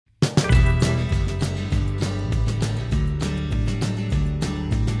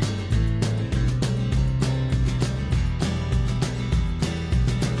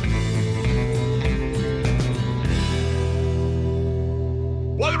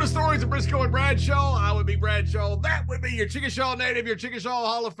to Stories of Brisco and Bradshaw. I would be Bradshaw. That would be your Chickasaw native, your Chickasaw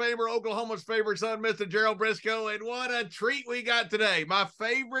Hall of Famer, Oklahoma's favorite son, Mr. Gerald Brisco. And what a treat we got today. My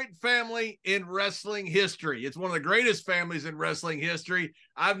favorite family in wrestling history. It's one of the greatest families in wrestling history.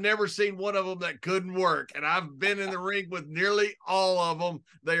 I've never seen one of them that couldn't work. And I've been in the ring with nearly all of them.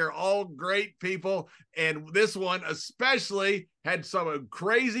 They are all great people. And this one especially had some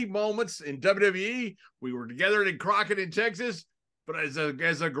crazy moments in WWE. We were together in Crockett in Texas. But as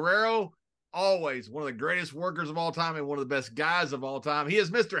a Guerrero, always one of the greatest workers of all time and one of the best guys of all time. He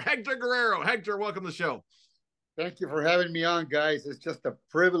is Mr. Hector Guerrero. Hector, welcome to the show. Thank you for having me on, guys. It's just a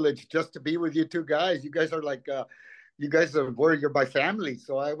privilege just to be with you two guys. You guys are like, you're my family.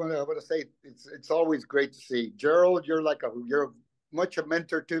 So I want to say it's always great to see Gerald. You're much a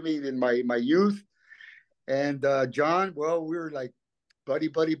mentor to me in my youth, and John. Well, we were like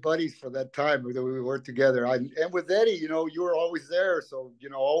buddies for that time that we were together. And with Eddie, you were always there. So,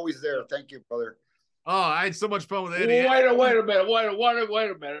 always there. Thank you, brother. Oh, I had so much fun with Eddie. Wait a minute.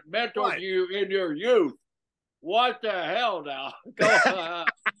 Mentored you in your youth. What the hell now?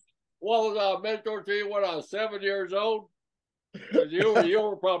 What was I mentored to you when I was 7 years old? You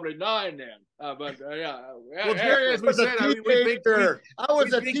were probably 9 then. Yeah. Well, Jerry, as we said, I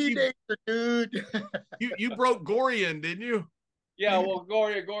was a teenager, dude. You broke Gorian, didn't you? Yeah, well,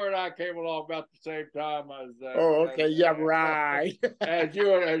 Gory and I came along about the same time as. Right. As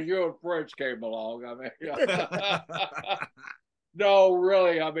you and French came along, I mean. No,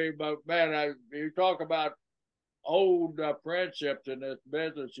 really, I mean, but man, you talk about old friendships in this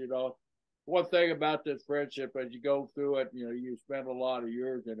business. One thing about this friendship, as you go through it, you spend a lot of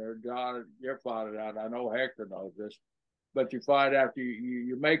years in there. John, you're finding out. I know Hector knows this, but you find out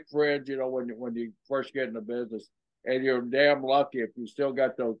you make friends. When you first get in the business. And you're damn lucky if you still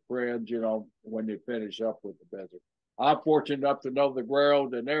got those friends, when you finish up with the business. I'm fortunate enough to know the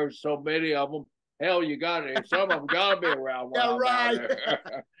Guerreros, and there's so many of them. Hell, you got it. Some of them got to be around. Yeah, right.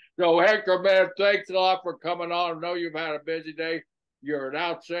 So, Hector, man, thanks a lot for coming on. I know you've had a busy day. You're an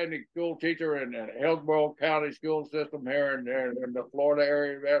outstanding school teacher in the Hillsborough County school system here in the Florida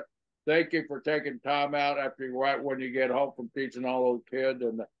area. Thank you for taking time out right when you get home from teaching all those kids.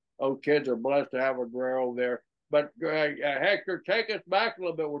 And those kids are blessed to have a Guerrero there. But Hector, take us back a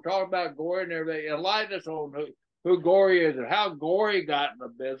little bit. We're talking about Gory and everything. Enlighten us on who Gory is and how Gory got in the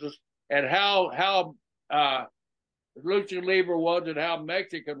business and how Lucha Libre was and how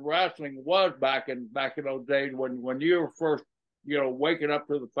Mexican wrestling was back in those days when you were first, waking up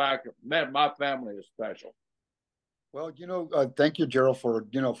to the fact that, man, my family is special. Well, thank you, Gerald, for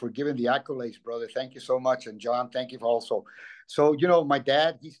giving the accolades, brother. Thank you so much. And John, thank you for also. So, my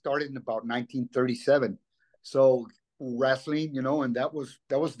dad, he started in about 1937. So wrestling, and that was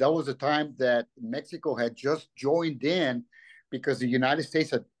the time that Mexico had just joined in because the United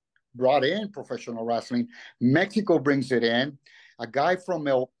States had brought in professional wrestling. Mexico brings it in. A guy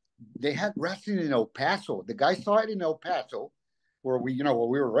they had wrestling in El Paso. The guy saw it in El Paso, where we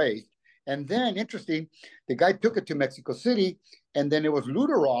were raised. And then, interesting, the guy took it to Mexico City, and then it was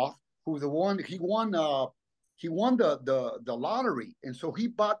Luderoff who he won the lottery, and so he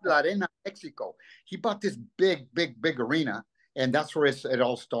bought La Arena, Mexico. He bought this big arena, and that's where it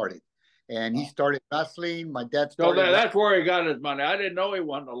all started. And he started wrestling. My dad started. So that's where he got his money. I didn't know he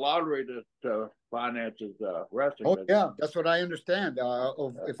won the lottery to finance his wrestling. Oh, yeah, that's what I understand.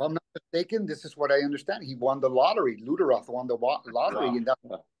 If I'm not mistaken, this is what I understand. He won the lottery. Luderoff won the lottery, and that's.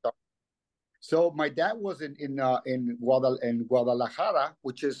 So my dad was in Guadalajara,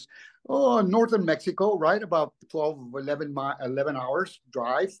 which is northern Mexico, right? About 11 hours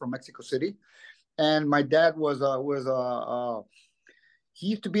drive from Mexico City. And my dad he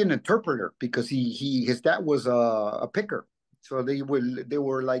used to be an interpreter because his dad was a picker. So they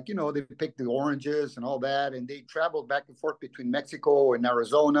were like, they picked the oranges and all that, and they traveled back and forth between Mexico and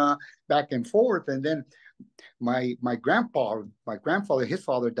Arizona, back and forth. And then my grandfather, his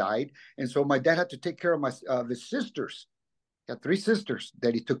father died, and so my dad had to take care of his sisters. He had 3 sisters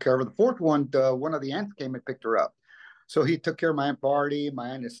that he took care of. The fourth one, one of the aunts came and picked her up. So he took care of my Aunt Barty, my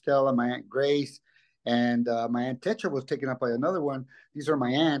Aunt Estella, my Aunt Grace, and my Aunt Tetra was taken up by another one. These are my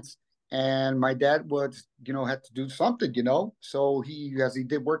aunts. And my dad was, had to do something, So as he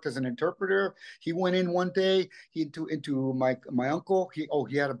did work as an interpreter, he went in one day into my uncle. He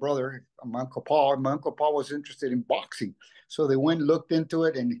had a brother, my Uncle Paul. My Uncle Paul was interested in boxing. So they went and looked into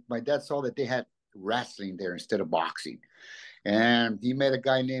it, and my dad saw that they had wrestling there instead of boxing. And he met a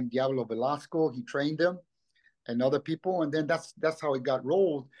guy named Diablo Velasco. He trained him and other people. And then that's how it got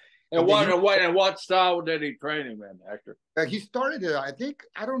rolled. And what style did he train him in, Hector? He started it,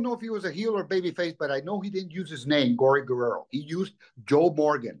 I don't know if he was a heel or babyface, but I know he didn't use his name, Gory Guerrero. He used Joe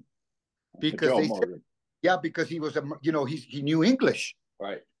Morgan because because he was he knew English.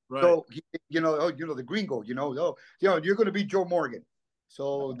 Right. So the gringo, you're going to be Joe Morgan.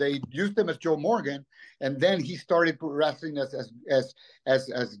 So they used him as Joe Morgan, and then he started wrestling as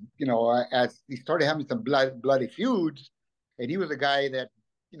he started having some bloody feuds, and he was a guy that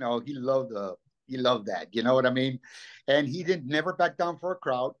he loved that, you know what I mean? And he never back down for a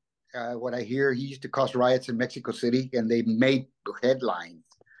crowd. What I hear, he used to cause riots in Mexico City, and they made headlines.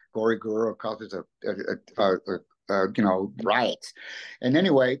 Gory Guerrero causes riots. And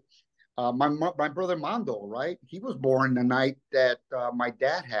anyway, my brother Mondo, right? He was born the night that my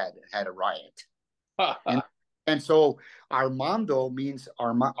dad had a riot, and so Armando means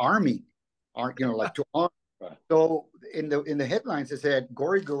army, like to arm. So in the headlines it said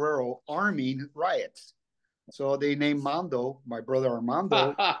Gory Guerrero arming riots. So they named Mondo, my brother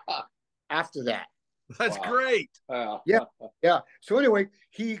Armando, after that. That's great. Yeah. So anyway,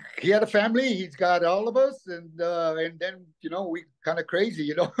 he had a family. He's got all of us, and then we kind of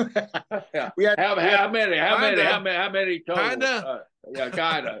crazy, We had how many total? Kinda.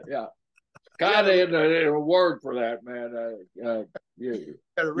 Kinda in a word for that, man.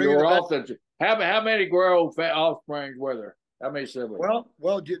 You're off how many Guerrero offspring were there? How many siblings?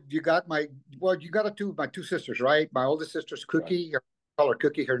 Well, you got my two sisters, right? My oldest sister's Cookie. Right. Call her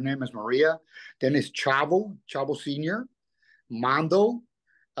Cookie. Her name is Maria. Then it's Chavo Senior, Mando,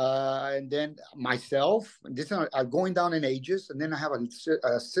 and then myself. This I'm going down in ages, and then I have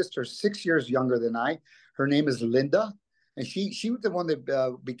a sister 6 years younger than I. Her name is Linda, and she was the one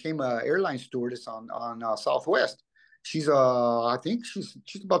that became an airline stewardess on Southwest. She's I think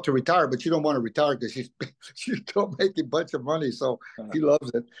she's about to retire, but she don't want to retire because she's still making a bunch of money, so she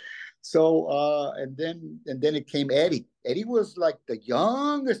loves it. So and then it came Eddie. Eddie was like the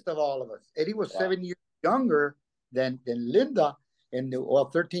youngest of all of us. Eddie was 7 years younger than Linda, and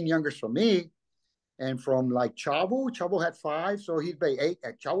 13 youngest from me. And from like Chavo had 5, so he'd be 8.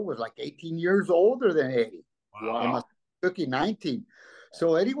 Chavo was like 18 years older than Eddie. Wow. And my Cookie 19.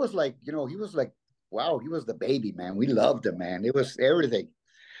 So Eddie was like, he was like, wow, he was the baby, man. We loved him, man. It was everything.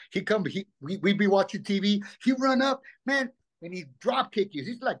 We'd be watching TV. He'd run up, man, and he'd drop kick you.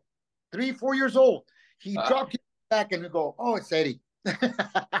 He's like 3, 4 years old. He dropped kick back and he'd go, oh, it's Eddie.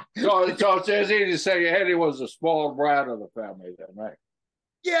 so it's easy to say Eddie was the small brat of the family then, right?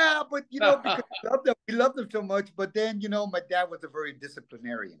 Yeah, but because we loved him so much. But then, my dad was a very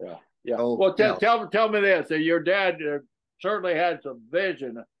disciplinarian. Yeah. So, well, tell me this: that your dad certainly had some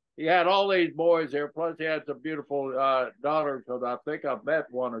vision. He had all these boys here, plus he had some beautiful daughters. Because I think I've met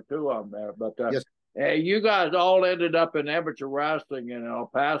 1 or 2 of them there. But yes. You guys all ended up in amateur wrestling in El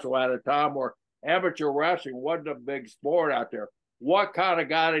Paso at a time where amateur wrestling wasn't a big sport out there. What kind of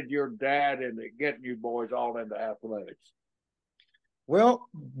guided your dad into getting you boys all into athletics? Well,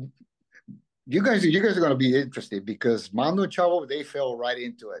 you guys are going to be interested because Mando and Chavo, they fell right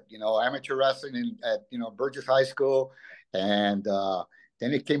into it. Amateur wrestling at Burgess High School, and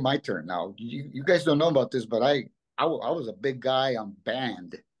then it came my turn. Now, you guys don't know about this, but I was a big guy on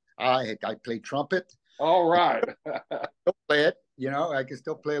band. I played trumpet. All right. Still play it. I can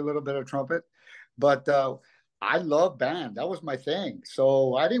still play a little bit of trumpet, but I love band. That was my thing.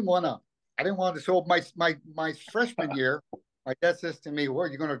 So I didn't want to. So my freshman year, my dad says to me, "Well,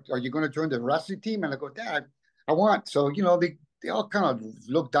 are you gonna join the wrestling team?" And I go, "Dad, I want." So they all kind of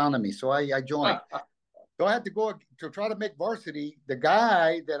looked down at me. So I joined. So I had to go to try to make varsity. The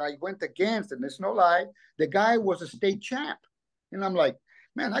guy that I went against, and it's no lie, the guy was a state champ, and I'm like,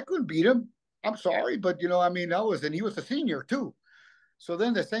 man, I couldn't beat him. I'm sorry, but and he was a senior too. So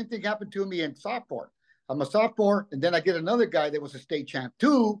then the same thing happened to me in sophomore. I'm a sophomore, and then I get another guy that was a state champ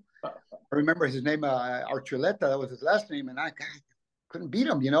too. I remember his name, Archuleta, that was his last name, and I couldn't beat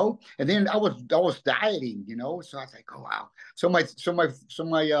him, And then I was dieting, So I was like, oh wow. So my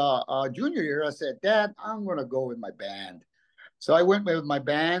junior year, I said, Dad, I'm gonna go with my band. So I went with my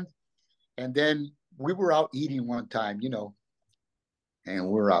band, and then we were out eating one time, and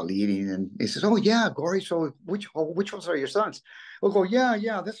we're out eating, and he says, "Oh yeah, Gory. So which ones are your sons?" We'll go,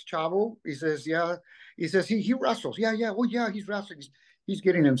 "Yeah, that's Chavo." He says, "Yeah." He says he wrestles. Yeah. Oh yeah, he's wrestling. He's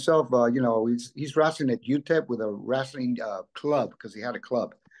getting himself, he's wrestling at UTEP with a wrestling club because he had a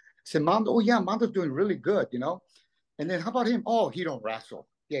club. I said, "Mondo, oh yeah, Mondo's doing really good, And then how about him? Oh, he don't wrestle.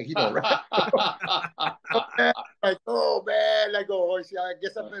 Yeah, he don't wrestle." Like, oh man, I go, oh, I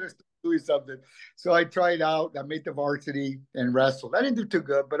guess I better start doing something. So I tried out. I made the varsity and wrestled. I didn't do too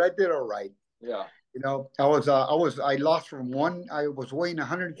good, but I did all right. Yeah. I lost from one. I was weighing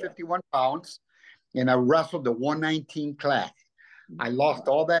 151 pounds, and I wrestled the 119 class. I lost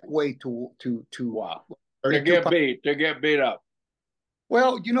all that weight to Wow. To 32 get pounds. beat up.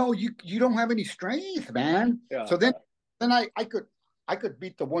 Well, you don't have any strength, man. Yeah. So then I could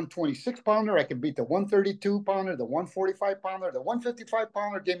beat the 126 pounder. I could beat the 132 pounder, the 145 pounder, the 155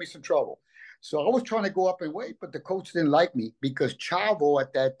 pounder gave me some trouble. So I was trying to go up in weight, but the coach didn't like me because Chavo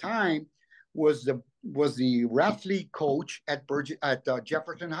at that time was the wrestling coach at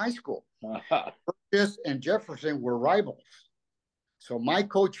Jefferson High School. Burgess and Jefferson were rivals. So my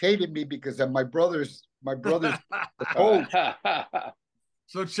coach hated me because of my brother's coach.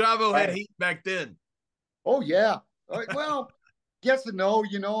 So Chavo had heat back then. Oh yeah. Well, yes and no,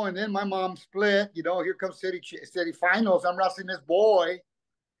 and then my mom split, here comes city finals. I'm wrestling this boy.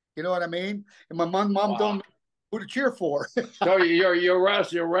 You know what I mean? And my mom don't know who to cheer for. So you're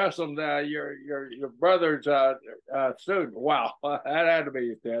wrestling your brother's student. Wow, that had to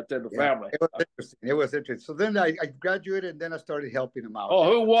be that in the family. It was interesting. So then I graduated, and then I started helping him out. Oh,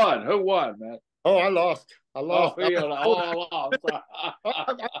 who won, man? Oh, I lost. I lost. I'm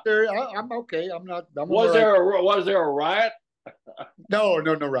okay. Was there a riot? No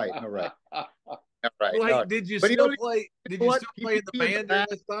riot. Right. Well, hey, did you still play? Did you still play in the band at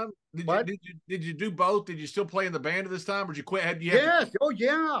this time? Did you do both? Did you still play in the band at this time, or did you quit? Yes. Oh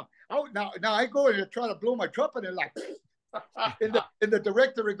yeah. Oh, now I go in and try to blow my trumpet and like, and the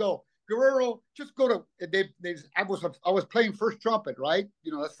director would go, Guerrero, just go to. I was playing first trumpet, right?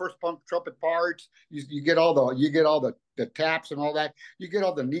 That's first trumpet parts. You get all the taps and all that. You get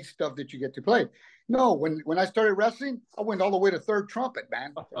all the neat stuff that you get to play. No, when I started wrestling, I went all the way to third trumpet,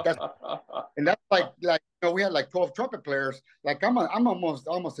 man. That's like we had like 12 trumpet players. Like I'm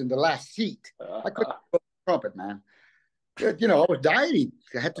almost in the last seat. I couldn't go trumpet, man. I was dieting.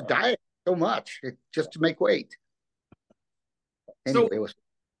 I had to diet so much just to make weight. Anyway,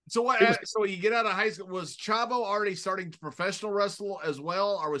 so you get out of high school. Was Chavo already starting to professional wrestle as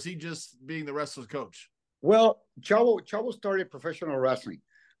well, or was he just being the wrestler's coach? Well, Chavo started professional wrestling.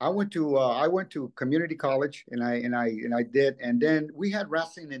 I went to community college and I did, and then we had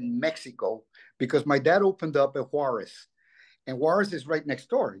wrestling in Mexico because my dad opened up at Juarez, and Juarez is right next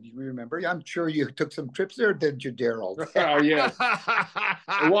door. You remember? I'm sure you took some trips there, didn't you, Daryl? Oh yes.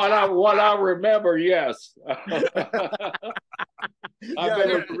 what I remember, yes.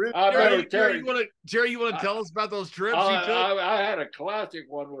 Jerry, you want to tell us about those trips you took? I had a classic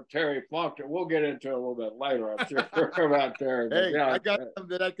one with Terry Funk that we'll get into a little bit later, I'm sure, about Terry. Hey, I got something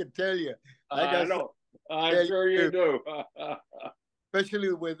that I can tell you. I know. I'm sure you do.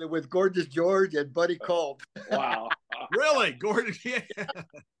 Especially with Gorgeous George and Buddy Colt. Wow. Really? Gorgeous, yeah.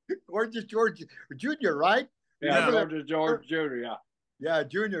 Gorgeous George Jr., right? Yeah, Gorgeous George Jr., yeah. Yeah,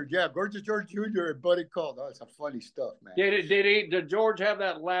 Junior. Yeah, Gorgeous George Jr. and Buddy Colt. Oh, that's some funny stuff, man. Did George have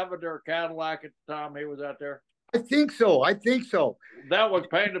that lavender Cadillac at the time he was out there? I think so. That was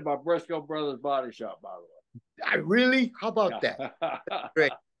painted by Brisco Brothers Body Shop, by the way. Really? How about that?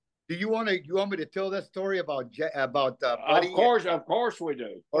 Great. Do you want me to tell that story about Buddy? Of course we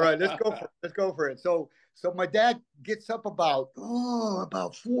do. All right, let's go for it. So my dad gets up about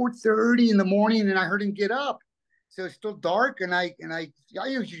 4:30 in the morning, and I heard him get up. So it's still dark, and I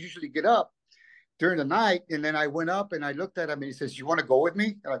usually get up during the night, and then I went up and I looked at him, and he says, "You want to go with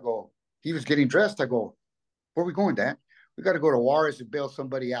me?" And I go, he was getting dressed. I go, "Where are we going, Dad?" "We got to go to Juarez and bail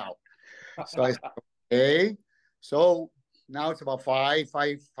somebody out." So I said, "Okay." So now it's about 5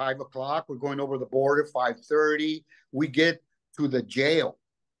 o'clock. We're going over the border. 5:30. We get to the jail.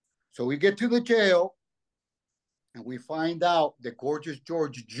 So we get to the jail, and we find out that Gorgeous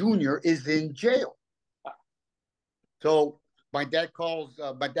George Jr. is in jail. So my dad had called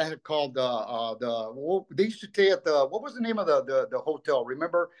they used to stay at what was the name of the hotel?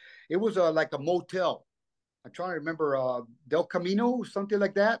 Remember? It was like a motel. I'm trying to remember Del Camino, something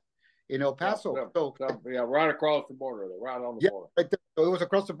like that, in El Paso. Right across the border, right on the border. Right there. So it was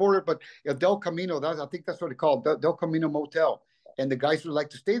across the border, but Del Camino, I think that's what it's called, Del Camino Motel. And the guys would like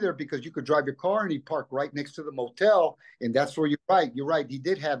to stay there because you could drive your car and he parked right next to the motel. And that's where you're right. He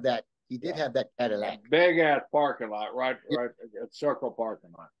did have that. He did have that Cadillac. Big ass parking lot, right at Circle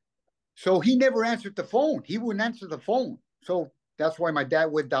parking lot. So he never answered the phone. He wouldn't answer the phone. So that's why my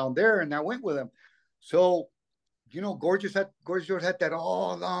dad went down there and I went with him. So, Gorgeous George had that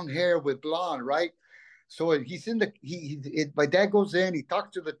all long hair with blonde, right? So he's in my dad goes in, he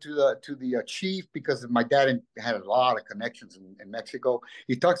talks to the chief because my dad had a lot of connections in Mexico.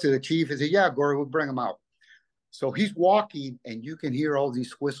 He talks to the chief and says, "Yeah, Gore, we'll bring him out." So he's walking, and you can hear all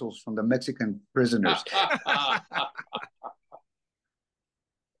these whistles from the Mexican prisoners.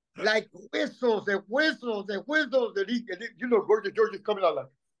 like whistles and whistles and whistles, and you know, Gorgeous George is coming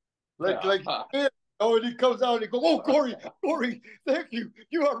out like. Oh, and he comes out and he goes, "Oh, Corey, thank you.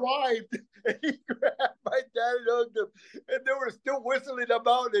 You arrived." And he grabbed my dad and hugged him. And they were still whistling him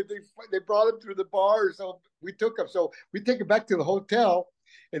out. And they brought him through the bar. So we took him. So we take him back to the hotel.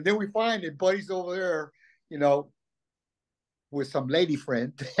 And then we find that Buddy's over there, you know, with some lady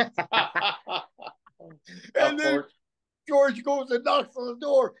friend. And then George goes and knocks on the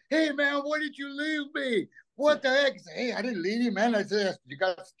door. "Hey, man, why did you leave me?" "What the heck?" He said, "Hey, I didn't leave you, man." I said, you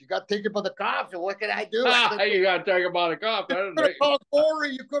got taken by the cops. And what can I do?" I said, You got taken by the cops. You could have called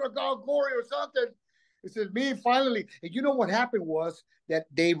Corey. You could have called Corey or something. He said, "Me, finally." And you know what happened was that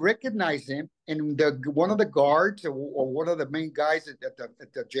they recognized him, and one of the guards or one of the main guys at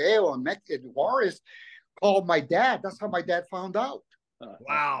the jail in Juarez called my dad. That's how my dad found out.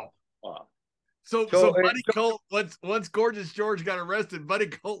 Wow. So Buddy Colt, once Gorgeous George got arrested, Buddy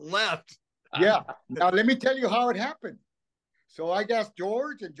Colt left. Yeah. Now let me tell you how it happened. So I asked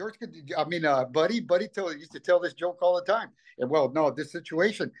George, and George Buddy used to tell this joke all the time. And this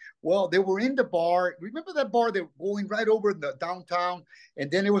situation. Well, they were in the bar. Remember that bar? They were going right over in the downtown, and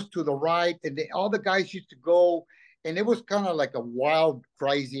then it was to the right, and all the guys used to go, and it was kind of like a wild,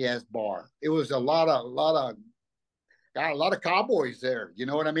 crazy ass bar. It was a lot of cowboys there. You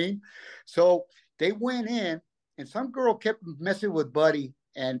know what I mean? So they went in, and some girl kept messing with Buddy.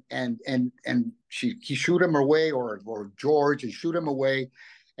 And he shoot him away, or George, and shoot him away,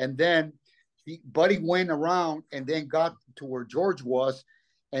 and then Buddy went around and then got to where George was,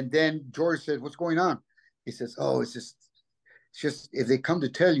 and then George said, "What's going on?" He says, "Oh, it's just if they come to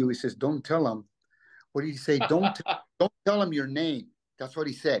tell you," he says, "don't tell them." What did he say? Don't tell them your name. That's what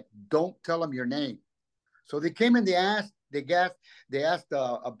he said. Don't tell them your name. So they came and they asked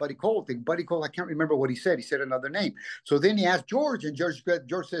Buddy Colt. And Buddy Colt, I can't remember what he said. He said another name. So then he asked George, and George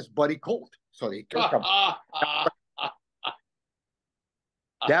says Buddy Colt. So they took him.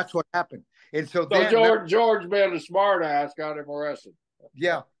 That's what happened. And so George, being a smart ass, got him arrested.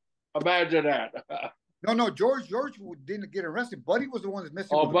 Yeah. Imagine that. No, George didn't get arrested. Buddy was the one that's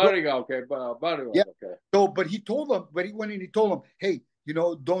missing. Oh, Buddy, okay. Buddy was okay. So, but he went and he told him, "Hey,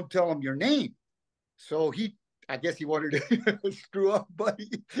 don't tell him your name." So I guess he wanted to screw up Buddy.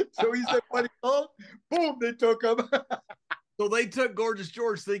 So he said, "Buddy Colt." Boom, they took him. So they took Gorgeous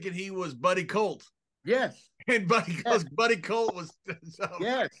George thinking he was Buddy Colt. Yes. And Buddy Colt was.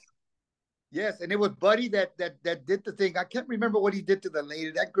 Yes. And it was Buddy that did the thing. I can't remember what he did to the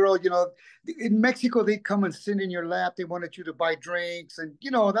lady. That girl, in Mexico, they come and sit in your lap. They wanted you to buy drinks. And,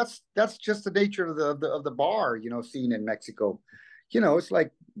 that's just the nature of the bar, scene in Mexico. It's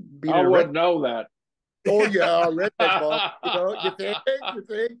like being I wouldn't know that. Oh yeah, redneck bar. You think?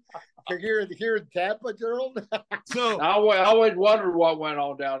 Here in Tampa, Gerald. So I always wondered what went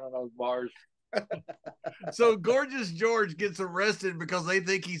on down in those bars. So Gorgeous George gets arrested because they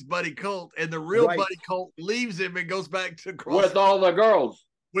think he's Buddy Colt, and the real Buddy Colt leaves him and goes back to cross with all the girls.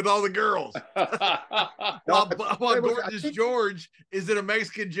 While Gorgeous George is in a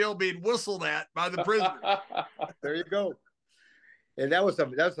Mexican jail being whistled at by the prisoner. There you go. And that was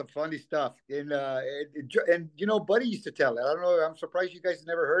some funny stuff. And Buddy used to tell it. I don't know. I'm surprised you guys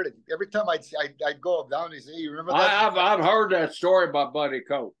never heard it. Every time I'd go up down and say, "You remember that?" I've heard that story about Buddy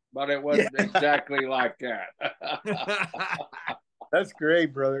Colt, but it wasn't exactly like that. That's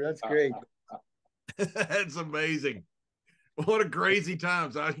great, brother. That's great. That's amazing. What a crazy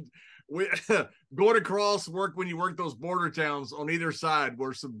times. Going across when you work those border towns on either side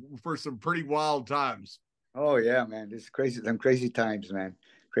were some pretty wild times. Oh yeah, man. It's crazy. Some crazy times, man.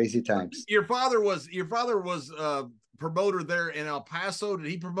 Crazy times. Your father was a promoter there in El Paso. Did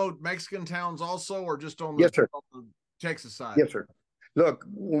he promote Mexican towns also, or just on the Texas side? Yes, sir. Look,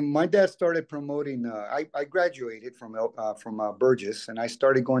 when my dad started promoting, I graduated from Burgess, and I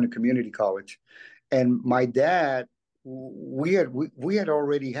started going to community college. And my dad, we had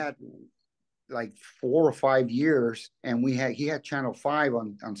already had like 4 or 5 years, and he had Channel 5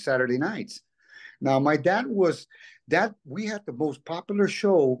 on Saturday nights. Now, my dad we had the most popular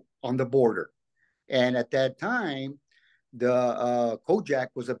show on the border. And at that time, the Kojak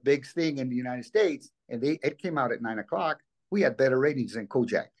was a big thing in the United States, and it came out at 9:00. We had better ratings than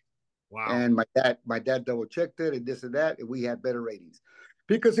Kojak. Wow. And my dad double checked it and this and that, and we had better ratings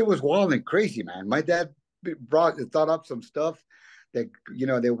because it was wild and crazy, man. My dad thought up some stuff that,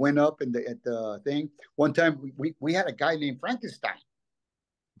 they went up at the thing. One time we had a guy named Frankenstein.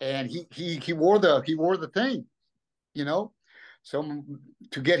 And he wore the thing, So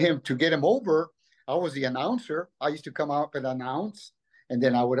to get him over, I was the announcer. I used to come up and announce, and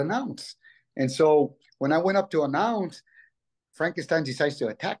then I would announce. And so when I went up to announce, Frankenstein decides to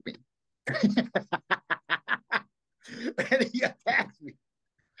attack me. And he attacks me.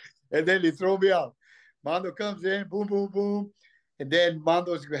 And then they throw me out. Mondo comes in, boom, boom, boom. And then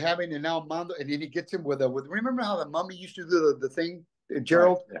Mondo's having, and now Mondo, and then he gets him with remember how the mummy used to do the thing,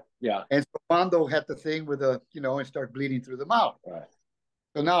 Gerald? Right. Yeah. And so Mondo had the thing with and start bleeding through the mouth. Right.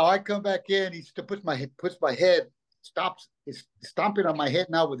 So now I come back in, he still puts my head, he's stomping on my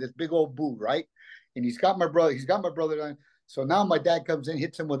head now with this big old boot, right? And he's got my brother on. So now my dad comes in,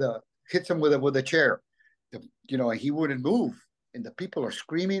 hits him with a chair. And he wouldn't move. And the people are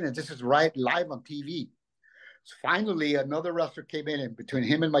screaming, and this is right live on TV. So finally, another wrestler came in, and between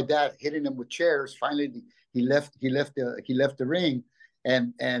him and my dad hitting him with chairs, finally he left the ring,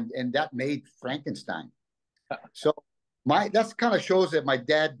 and that made Frankenstein. So that's kind of shows that my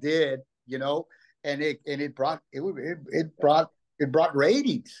dad did, and it brought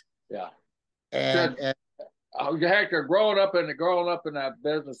ratings. Yeah. And Hector, growing up in that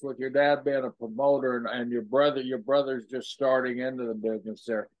business with your dad being a promoter and your brother's just starting into the business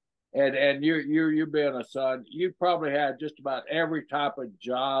there, and you being a son, you probably had just about every type of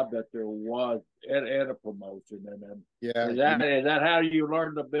job that there was in a promotion. And then is that how you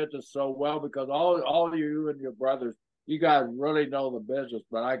learned the business so well? Because all you and your brothers, you guys really know the business,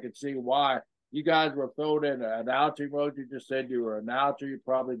 but I can see why. You guys were thrown in an announcing mode. You just said you were an announcer. You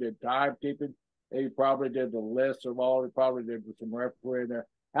probably did timekeeping. You probably did the list of all. You probably did some referee in there.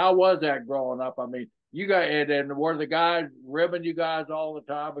 How was that growing up? I mean, you guys, and were the guys ribbing you guys all the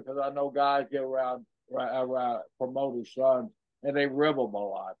time? Because I know guys get around promoters' sons, and they rib them a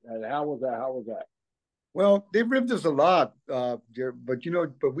lot. And how was that? Well, they ribbed us a lot, but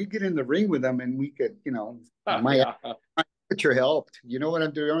we get in the ring with them, and we could, my picture helped. You know what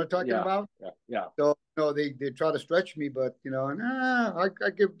I'm doing? You know what I'm talking about? Yeah. So they try to stretch me, but I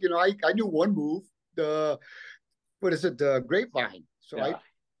knew one move. The grapevine. So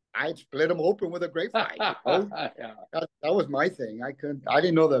I split them open with a grapevine. That was my thing. I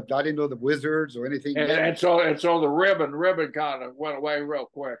didn't know the wizards or anything. And so the ribbon kind of went away real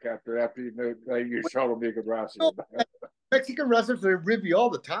quick after you knew you showed them you could wrestle. Mexican wrestlers, they rib you all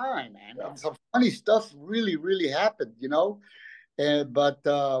the time, man. Yeah. Some funny stuff really, really happened, but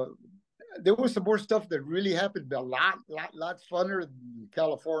there was some more stuff that really happened. A lot funner in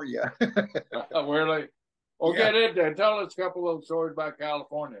California. Really? Well, get in there. Tell us a couple of stories about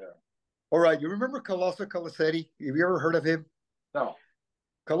California. All right. You remember Coloso Colasetti? Have you ever heard of him? No.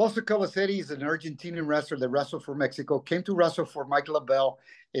 Coloso Colasetti is an Argentinian wrestler that wrestled for Mexico, came to wrestle for Mike LaBelle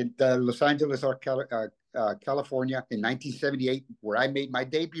in Los Angeles, California in 1978, where I made my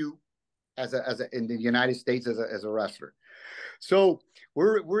debut in the United States as a wrestler. So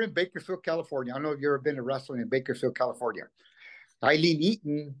we're in Bakersfield, California. I don't know if you've ever been to wrestling in Bakersfield, California. Eileen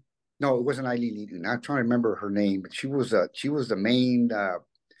Eaton. No, it wasn't Eileen Eaton. I'm trying to remember her name, but she was the main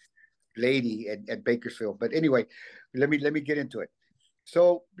lady at Bakersfield. But anyway, let me get into it.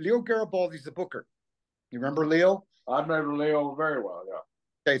 So Leo Garibaldi's the booker. You remember Leo? I remember Leo very well. Yeah.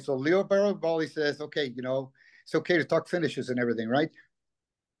 Okay, so Leo Garibaldi says, okay, it's okay to talk finishes and everything, right?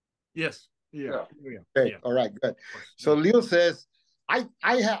 Yes. Yeah. Okay. Yeah. All right. Good. So Leo says, I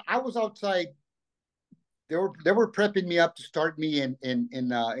was outside. They were prepping me up to start me in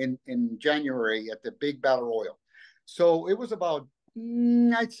January at the big battle royal. So it was about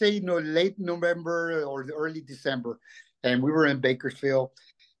I'd say late November or early December, and we were in Bakersfield,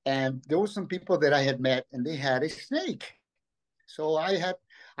 and there were some people that I had met, and they had a snake. So I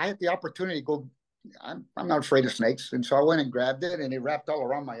had the opportunity to go. I'm not afraid of snakes, and so I went and grabbed it, and it wrapped all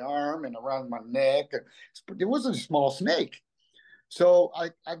around my arm and around my neck. It wasn't a small snake. So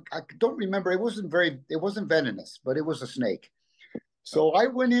I don't remember. It wasn't venomous, but it was a snake. So I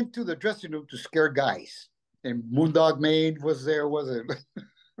went into the dressing room to scare guys, and Moondog Maid was there, wasn't it?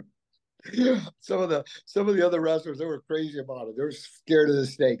 Some of the other wrestlers, they were crazy about it. They were scared of the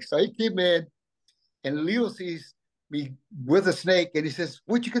snake. So he came in, and Leo sees me with a snake, and he says,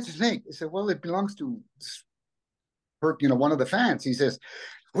 "Where'd you get the snake?" I said, "Well, it belongs to one of the fans." He says,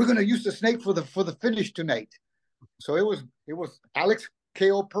 "We're going to use the snake for the finish tonight." So it was Alex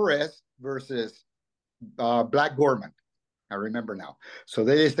K.O. Perez versus Black Gorman. I remember now. So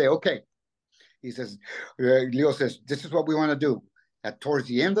they say, okay. He says, Leo says, this is what we want to do. Towards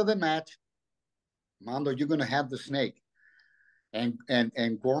the end of the match, Mondo, you're going to have the snake. And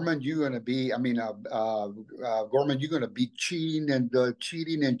Gorman, you're going to be, Gorman, you're going to be cheating on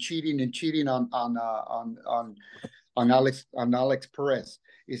Alex Perez.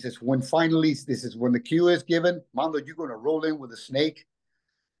 He says, when the cue is given, Mondo, you're going to roll in with a snake.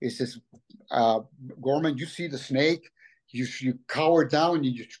 He says, Gorman, you see the snake, you cower down and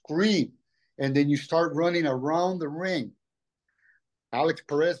you scream, and then you start running around the ring. Alex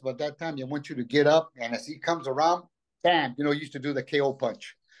Perez, but that time they want you to get up, and as he comes around, bam, he used to do the KO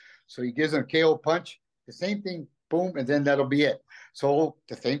punch. So he gives him a KO punch, the same thing, boom, and then that'll be it. So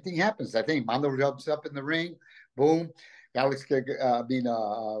the same thing happens. I think Mando jumps up in the ring, boom. Alex,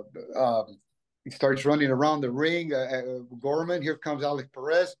 he starts running around the ring. Gorman, here comes Alex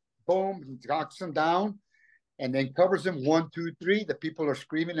Perez, boom, knocks him down, and then covers him 1, 2, 3. The people are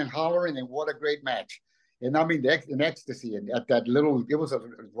screaming and hollering, and what a great match! And I mean, in ecstasy, and at that little, it was a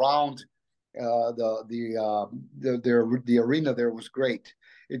round. The arena there was great.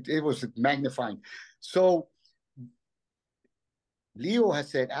 It was magnifying. So Leo has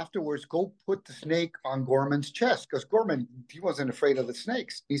said afterwards, go put the snake on Gorman's chest, because Gorman, he wasn't afraid of the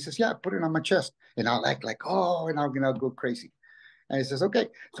snakes. He says, yeah, put it on my chest. And I'll act like, oh, and I'll go crazy. And he says, okay.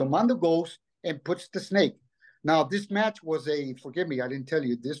 So Mando goes and puts the snake. Now, this match was forgive me, I didn't tell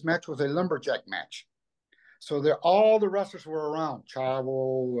you, this match was a lumberjack match. So all the wrestlers were around.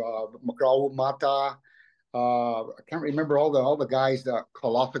 Chavo, Raul Mata, I can't remember all the guys,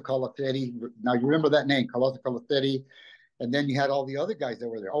 Colossa Colacetti. Now, you remember that name, Colossa Colacetti. And then you had all the other guys that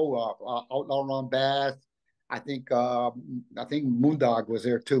were there. Outlaw Ron Bass. I think Moondog was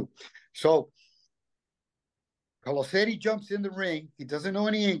there too. So Colacetti jumps in the ring. He doesn't know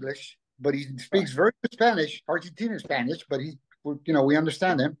any English, but he speaks very good Spanish, Argentinian Spanish, but we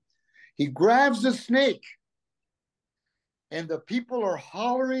understand him. He grabs the snake, and the people are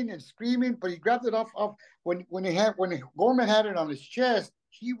hollering and screaming, but he grabbed it off when Gorman had it on his chest.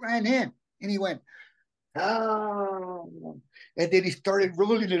 He ran in and he went, ah, and then he started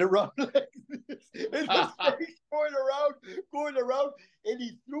rolling it around like this, and the snake's going around, and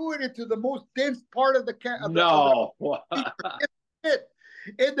he threw it into the most dense part of the camp. No.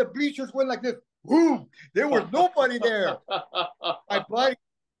 And the bleachers went like this. Boom! There was nobody there. My buddy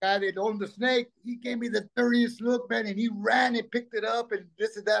got it on the snake. He gave me the dirtiest look, man, and he ran and picked it up and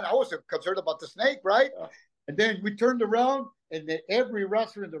this and that. I was concerned about the snake, right? And then we turned around, and then every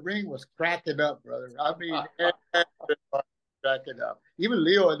wrestler in the ring was cracking up, brother. I mean, everybody cracking up. Even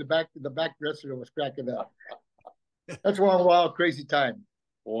Leo in the back wrestler was cracking up. That's one wild, crazy time.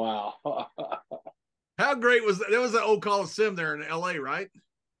 Wow. How great was that? There was an old Coliseum there in LA, right?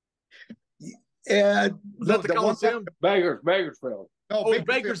 And was that the Coliseum? Bakersfield. No,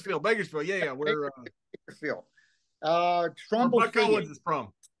 Bakersfield. Yeah. We're Bakersfield. Strombo Buck Owens is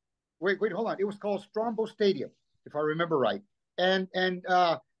from. Wait, hold on. It was called Strombo Stadium, if I remember right. And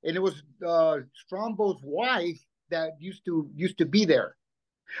it was Strombo's wife that used to be there.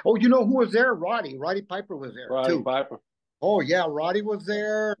 Oh, you know who was there? Roddy Piper was there too. Piper. Oh yeah, Roddy was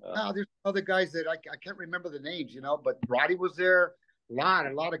there. There's other guys that I can't remember the names, but Roddy was there. A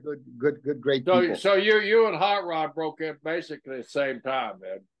lot of good, great people. So you and Hot Rod broke in basically at the same time,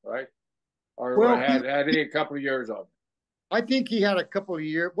 then, right? Or had he a couple of years on it? I think he had a couple of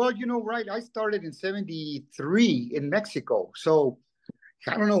years. Well, right. I started in '73 in Mexico, so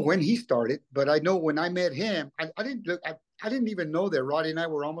I don't know when he started, but I know when I met him, I didn't even know that Roddy and I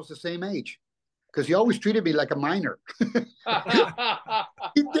were almost the same age, because he always treated me like a minor.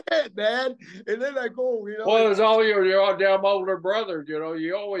 He did, man. And then I go, Well, it's all your damn older brothers,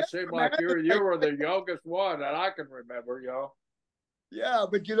 You always seem like you were the youngest one that I can remember, Yeah,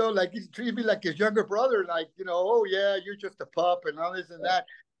 but like he treated me like his younger brother, like oh yeah, you're just a pup and all this and that.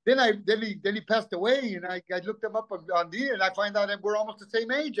 Then he passed away, and I looked him up on D, and I find out that we're almost the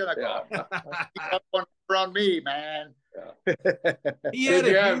same age, and I go, he's up one around me, man.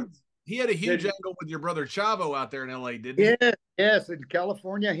 Yeah. He had a huge angle with your brother Chavo out there in LA, didn't he? Yes, in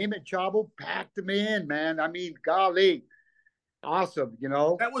California, him and Chavo packed him in, man. I mean, golly. Awesome,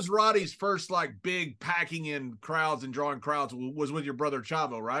 That was Roddy's first big packing in crowds and drawing crowds was with your brother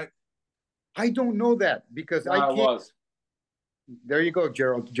Chavo, right? I don't know that because I was. There you go,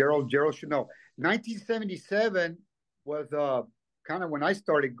 Gerald. Gerald should know. 1977 was kind of when I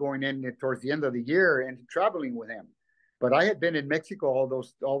started going in towards the end of the year and traveling with him. But I had been in Mexico all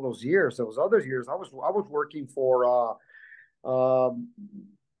those years. Those other years, I was working for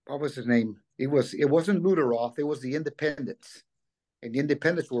what was his name? It wasn't Luderoff. It was the Independents. And the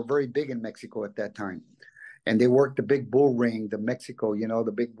Independents were very big in Mexico at that time. And they worked the big bull ring, the Mexico,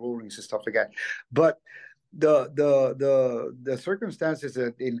 the big bull rings and stuff like that. But the circumstances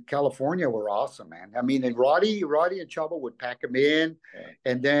in California were awesome, man. I mean, and Roddy and Chavo would pack him in,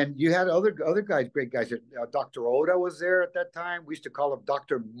 and then you had other guys, great guys. Dr. Oda was there at that time. We used to call him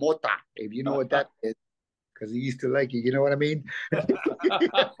Dr. Mota, if you know what that is, because he used to like you. You know what I mean?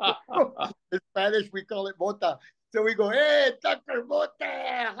 In Spanish, we call it Mota. So we go, hey, Dr. Mota,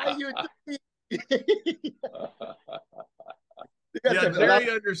 how you doing? Yeah, Jerry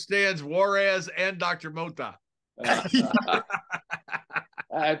understands Juarez and Dr. Mota.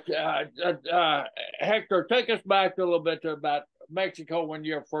 Hector, take us back a little bit to about Mexico when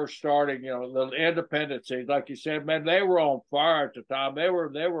you're first starting. You know, the independencies, like you said, man, they were on fire at the time. They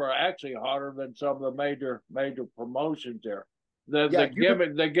were actually hotter than some of the major promotions there.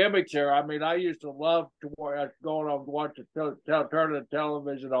 The gimmicks there. I mean, I used to love to going on watch turn the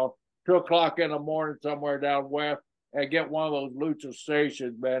television on 2 o'clock in the morning somewhere down west and get one of those lucha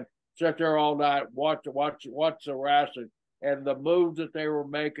stations, man. Sit there all night, watch the wrestling and the moves that they were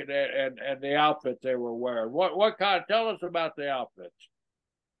making and the outfits they were wearing. What kind? Tell us about the outfits.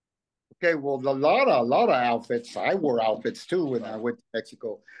 Okay, well, a lot of outfits. I wore outfits too when I went to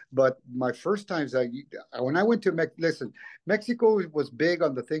Mexico. But my first times, when I went to listen, Mexico was big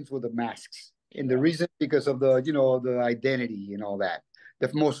on the things with the masks, and the reason because of the identity and all that.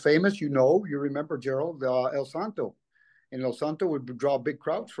 The most famous, you remember Gerald El Santo, and El Santo would draw big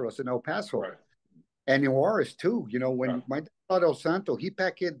crowds for us in El Paso. Right. And in Juarez too, when my dad El Santo, he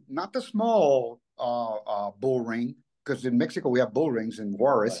packed in not the small bull ring, because in Mexico we have bull rings in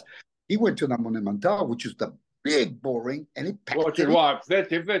Juarez. Right. He went to the Monumental, which is the big bull ring, and he packed which is what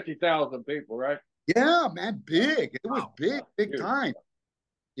 50,000 people, right? Yeah, man, big. It was big time.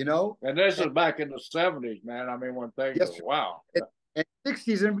 And this is back in the 70s, man. I mean, when things were, wow. And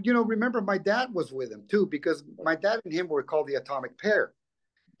 60s, and remember my dad was with him too, because my dad and him were called the Atomic Pair.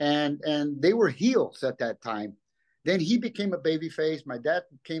 And they were heels at that time. Then he became a babyface. My dad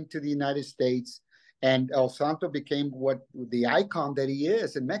came to the United States, and El Santo became the icon that he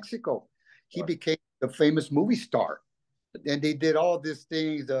is in Mexico. He became the famous movie star. And they did all these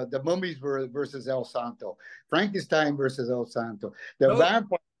things. The Mummies versus El Santo, Frankenstein versus El So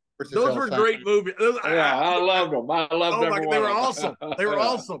Vampire versus those were Santo. Great movies. I loved them. I loved them. They were awesome. They were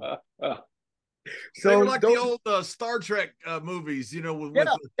awesome. So they were like the old Star Trek movies, with they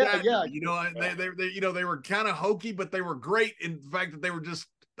were kind of hokey, but they were great in the fact that they were just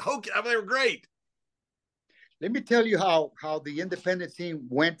hokey. I mean, they were great. Let me tell you how the independent scene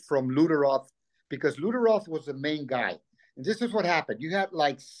went from Luderoth, because Luderoth was the main guy, and this is what happened. You had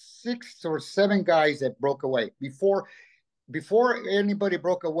like 6 or 7 guys that broke away before anybody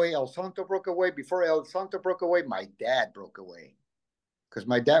broke away. El Santo broke away. Before El Santo broke away, my dad broke away. Because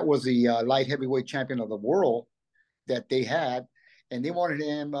my dad was the light heavyweight champion of the world that they had, and they wanted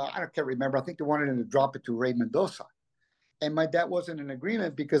him. I can't remember. I think they wanted him to drop it to Ray Mendoza, and my dad wasn't in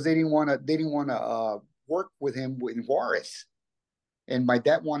agreement because they didn't want to work with him in Juarez, and my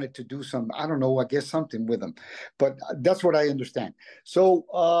dad wanted to do some, I don't know, I guess something with him, but that's what I understand. So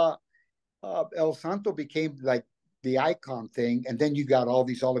El Santo became like the icon thing, and then you got all of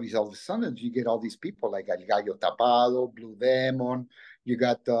a sudden you get all these people like El Gallo Tapado, Blue Demon. You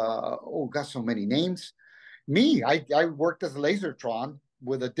got got so many names. Me, I worked as a Lasertron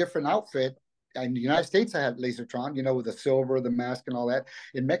with a different outfit. In the United States, I had Lasertron, with the silver, the mask, and all that.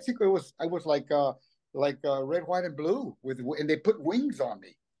 In Mexico, I was like red, white, and blue and they put wings on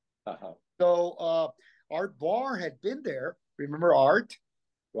me. Uh-huh. So Art Barr had been there. Remember Art?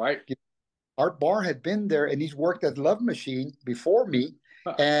 Right. Art Barr had been there, and he's worked at Love Machine before me,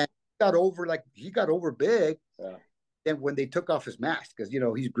 and he got over big. Yeah. Then when they took off his mask, because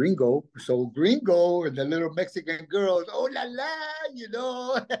he's gringo, so gringo and the little Mexican girls, oh la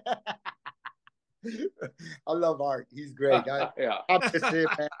la, I love Art. He's great. Opposite,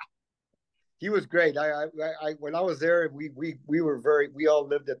 man. He was great. I when I was there, we all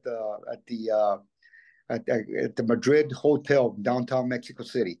lived at the Madrid Hotel downtown Mexico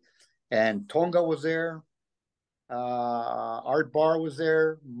City, and Tonga was there. Art Barr was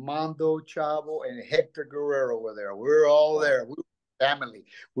there, Mando Chavo, and Hector Guerrero were there. We were all there. We were family.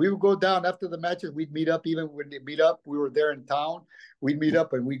 We would go down after the matches. We'd meet up. Even when they meet up, we were there in town. We'd meet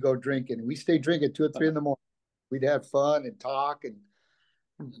up and we'd go drinking. We stayed drinking 2 or 3 in the morning. We'd have fun and talk and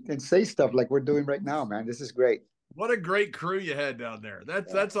say stuff like we're doing right now, man. This is great. What a great crew you had down there.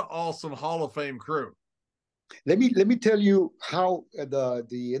 That's an awesome Hall of Fame crew. Let me tell you how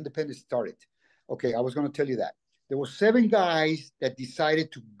the independence started. Okay, I was going to tell you that. There were 7 guys that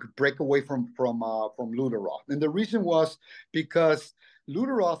decided to break away from Luderoth. And the reason was because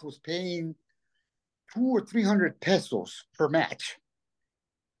Luderoth was paying 200 or 300 pesos per match.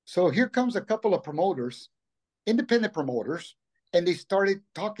 So here comes a couple of promoters, independent promoters, and they started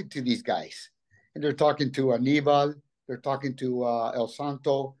talking to these guys. And they're talking to Aníbal, they're talking to El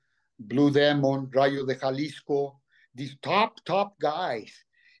Santo, Blue Demon, Rayo de Jalisco, these top guys,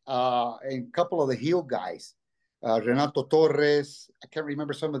 and a couple of the heel guys. Renato Torres. I can't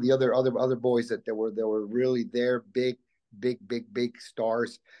remember some of the other boys that were really there, big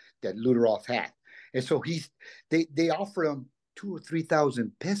stars that Luderoth had. And so they offer him 2,000 or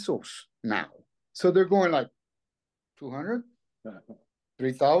 3,000 pesos now. So they're going like 200,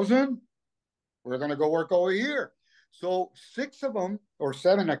 3,000. We're going to go work over here. So 6 of them or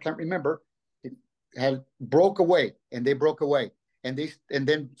 7, I can't remember, had broke away, and they broke away. And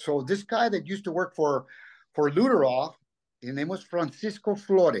then so this guy that used to work for Luteroff, his name was Francisco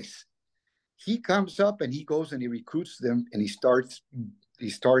Flores. He comes up and he goes and he recruits them, and he starts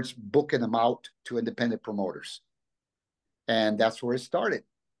booking them out to independent promoters. And that's where it started.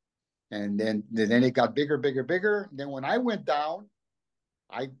 And then it got bigger, bigger, bigger. And then when I went down,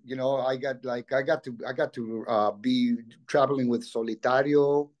 I got to be traveling with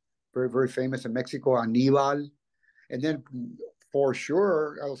Solitario, very, very famous in Mexico, Aníbal. And then for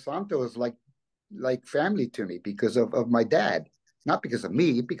sure, El Santo is like family to me because of my dad. Not because of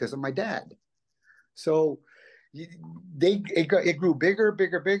me, because of my dad. So it grew bigger,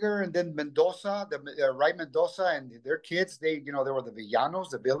 bigger, bigger. And then Mendoza, Ray Mendoza and their kids, they were the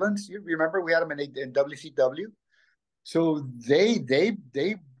villanos, the villains. You remember we had them in WCW? So they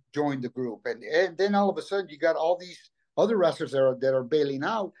joined the group, and then all of a sudden you got all these other wrestlers that are bailing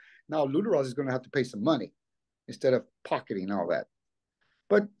out. Now Luteros is going to have to pay some money instead of pocketing all that.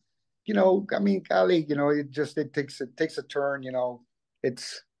 But I mean, golly, it takes a turn.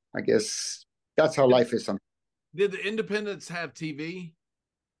 It's, I guess that's how life is. Did the independents have TV?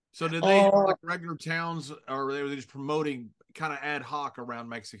 So did they have like regular towns, or were they just promoting kind of ad hoc around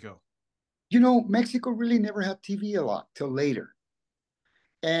Mexico? Mexico really never had TV a lot till later.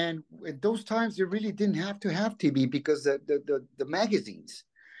 And at those times, they really didn't have to have TV because the magazines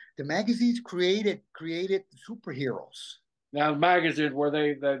created superheroes. Now, the magazines, were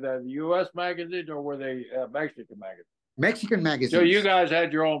they the U.S. magazines or were they Mexican magazines? Mexican magazines. So you guys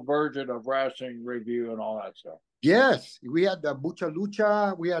had your own version of wrestling review and all that stuff. Yes, we had the Mucha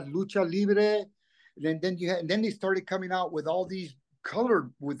Lucha, we had Lucha Libre, and then they started coming out with all these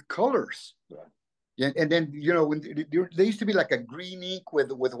colors. Yeah. And then when they used to be like a green ink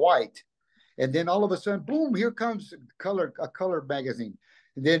with white, and then all of a sudden, boom! Here comes a color magazine.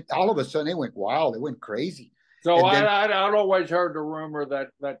 And then all of a sudden, they went crazy. So I'd always heard the rumor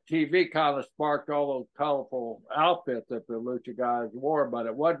that TV kind of sparked all those colorful outfits that the Lucha guys wore, but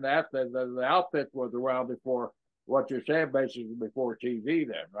it wasn't that. The outfit was around before what you're saying, basically before TV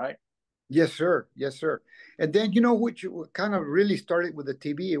then, right? Yes, sir. Yes, sir. And then, which kind of really started with the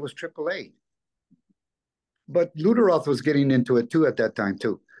TV, it was AAA. But Luteroth was getting into it too at that time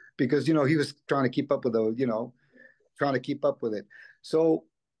too, because, he was trying to keep up with it. So,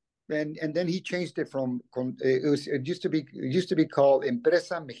 and then he changed it from, it used to be called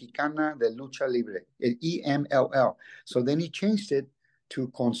Empresa Mexicana de Lucha Libre, EMLL. So then he changed it to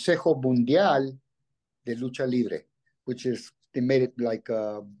Consejo Mundial de Lucha Libre, which is, they made it like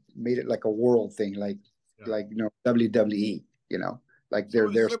a world thing, like WWE, like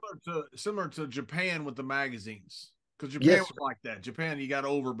they're similar to Japan with the magazines, because Japan was like that. Japan, you got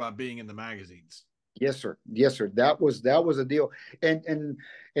over by being in the magazines. Yes, sir. Yes, sir. That was a deal, and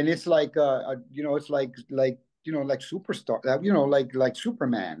it's like it's like superstar, like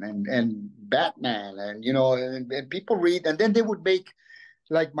Superman and Batman, and people read, and then they would make,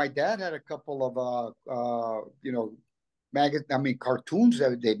 like my dad had a couple of cartoons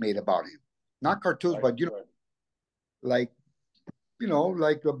that they made about him, not cartoons, but like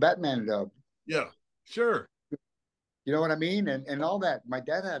a Batman. Yeah, sure. You know what I mean? And all that. My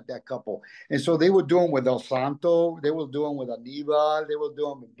dad had that couple. And so they would do them with El Santo. They would do them with Aníbal. They would do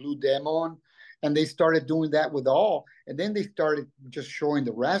them with Blue Demon. And they started doing that with all. And then they started just showing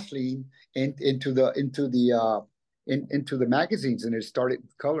the wrestling into the magazines, and it started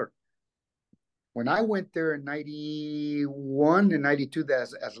with color. When I went there in 91 and 92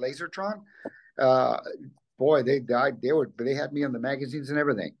 as Lasertron, boy, they had me on the magazines and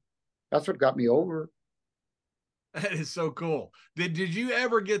everything. That's what got me over. That is so cool. Did you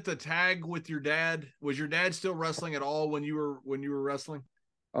ever get the tag with your dad? Was your dad still wrestling at all when you were wrestling?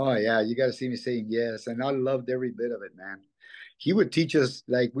 Oh yeah, you got to see me saying yes, and I loved every bit of it, man. He would teach us,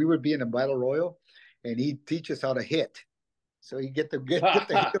 like we would be in a battle royal, and he'd teach us how to hit. So you get the hit,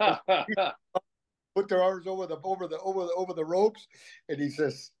 put their arms over the ropes, and he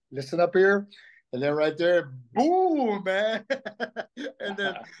says, "Listen up here." And then right there, boom, man. And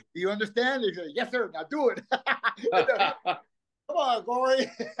then, do you understand? He said, "Yes, sir. Now do it." Then, come on,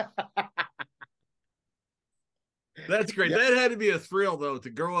 Corey. That's great. Yeah. That had to be a thrill, though, to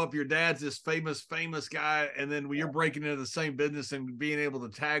grow up. Your dad's this famous guy, and then when you're breaking into the same business and being able to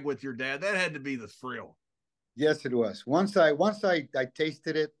tag with your dad, that had to be the thrill. Yes, it was. Once I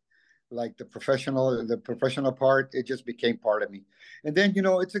tasted it, like the professional part, it just became part of me. And then,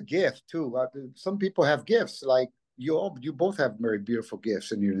 it's a gift too. Some people have gifts, like you both have very beautiful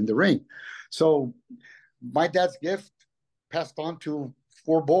gifts, and you're in the ring. So my dad's gift passed on to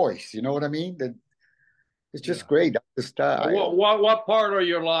 4 boys. You know what I mean? It's just Yeah. great. What part of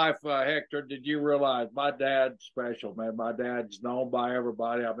your life, Hector, did you realize my dad's special, man? My dad's known by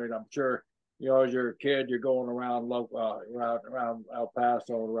everybody. I mean, I'm sure, as you're a kid, you're going around around El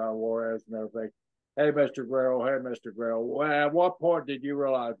Paso, around Juarez and everything. Hey, Mr. Guerrero. Hey, Mr. Guerrero. Well, at what point did you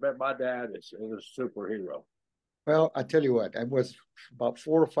realize, man, my dad is a superhero? Well, I tell you what, I was about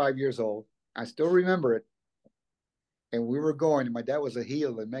 4 or 5 years old. I still remember it. And we were going, and my dad was a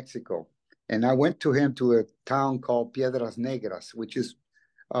heel in Mexico. And I went to him to a town called Piedras Negras, which is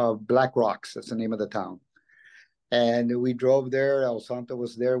Black Rocks. That's the name of the town. And we drove there. El Santo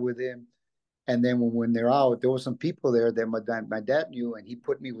was there with him. And then when they're out, there were some people there that my dad knew, and he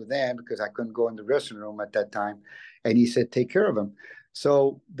put me with them because I couldn't go in the dressing room at that time. And he said, take care of him.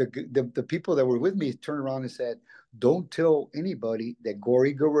 So the people that were with me turned around and said, don't tell anybody that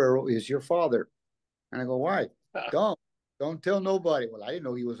Gory Guerrero is your father. And I go, why? Don't tell nobody. Well, I didn't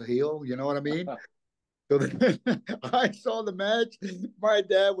know he was a heel. You know what I mean? So then I saw the match. My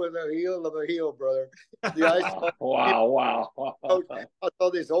dad was a heel of a heel, brother. Wow. I saw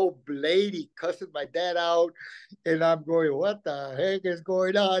this old lady cussing my dad out, and I'm going, what the heck is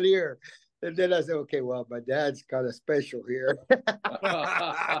going on here? And then I said, okay, well, my dad's kind of special here.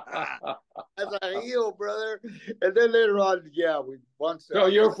 As a heel, brother. And then later on, So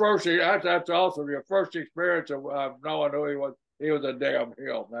your first, that's awesome. Your first experience of knowing who he was a damn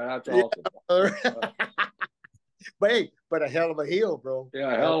heel, man. That's awesome. But a hell of a heel, bro.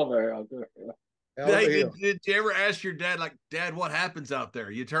 Yeah, hell of a heel. Did you ever ask your dad, like, Dad, what happens out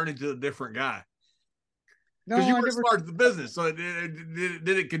there? You turn into a different guy. Because you were smart at the business. So did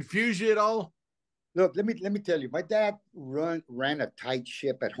it confuse you at all? Look, let me tell you, my dad ran a tight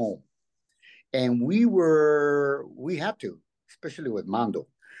ship at home. And we had to, especially with Mando.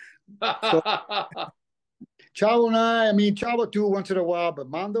 So, Chavo and I mean, Chavo too once in a while, but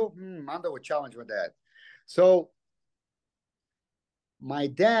Mando would challenge my dad. So my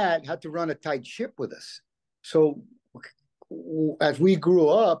dad had to run a tight ship with us. So as we grew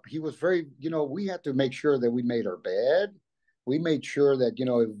up, he was very, we had to make sure that we made our bed. We made sure that,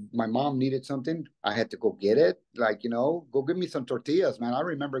 if my mom needed something, I had to go get it. Like, go give me some tortillas, man. I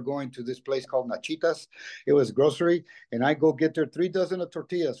remember going to this place called Nachitas. It was grocery. And I go get there 3 dozen of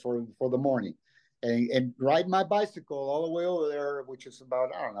tortillas for the morning and ride my bicycle all the way over there, which is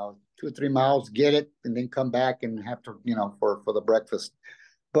about, I don't know, 2 or 3 miles, get it, and then come back and have to, for the breakfast.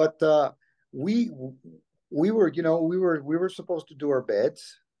 But we were supposed to do our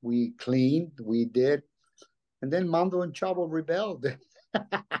beds. We cleaned, we did. And then Mando and Chavo rebelled. And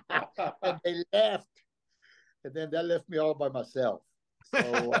they left. And then that left me all by myself.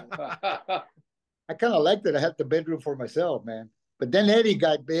 So I kind of liked it. I had the bedroom for myself, man. But then Eddie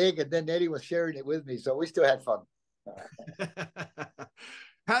got big, and then Eddie was sharing it with me. So we still had fun.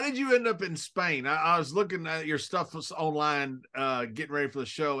 How did you end up in Spain? I was looking at your stuff online, getting ready for the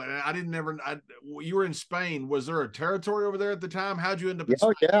show, and you were in Spain. Was there a territory over there at the time? How'd you end up in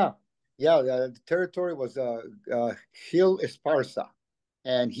Spain? Yeah, the territory was Gil Esparza,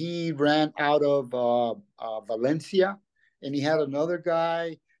 and he ran out of Valencia, and he had another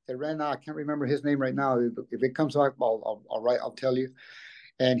guy that ran out. I can't remember his name right now. If it comes up, I'll tell you.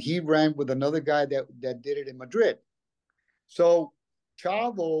 And he ran with another guy that did it in Madrid. So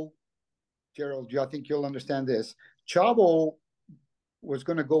Chavo, Gerald, I think you'll understand this. Chavo was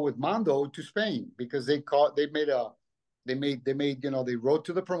going to go with Mando to Spain because they wrote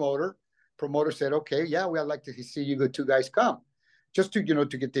to the promoter. Promoter said, okay, yeah, I'd like to see you 2 guys come, just to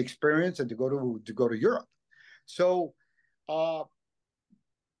get the experience and to go to Europe. So Chavo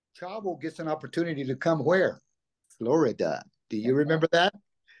gets an opportunity to come where? Florida. Do you remember that?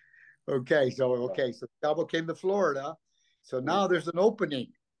 Okay, so Chavo came to Florida. So now there's an opening.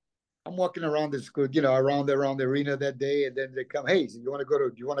 I'm walking around this school, around the arena that day, and then they come, hey, so do you want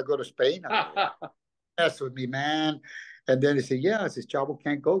to go to Spain? Mess with me, man. And then he said, yeah. I says, Chavo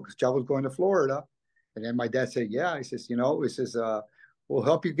can't go because Chavo's going to Florida. And then my dad said, yeah. He says, we'll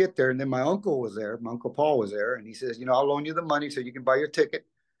help you get there. And then my uncle was there. My Uncle Paul was there. And he says, I'll loan you the money so you can buy your ticket.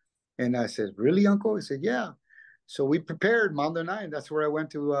 And I said, really, Uncle? He said, yeah. So we prepared Monday night. And that's where I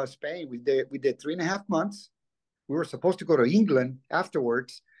went to Spain. We did 3.5 months. We were supposed to go to England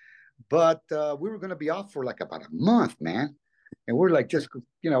afterwards, but we were going to be off for like about a month, man. And we're like,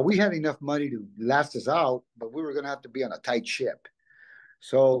 we had enough money to last us out, but we were going to have to be on a tight ship.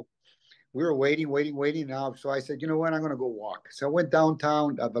 So we were waiting now. So I said, you know what, I'm going to go walk. So I went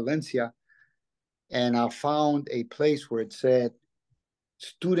downtown Valencia, and I found a place where it said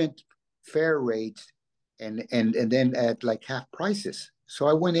student fare rates and then at like half prices. So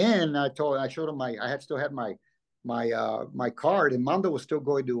I went in and I showed them I still had my my card, and Mando was still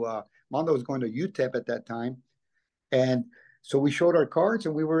going to UTEP at that time, and so we showed our cards,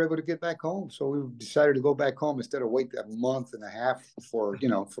 and we were able to get back home. So we decided to go back home instead of wait a month and a half for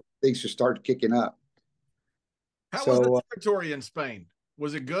things to start kicking up. How was the territory in Spain?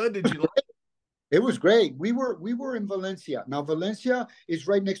 Was it good? Did you like it? It was great. We were in Valencia. Now Valencia is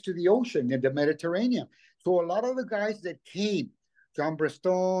right next to the ocean in the Mediterranean. So a lot of the guys that came, John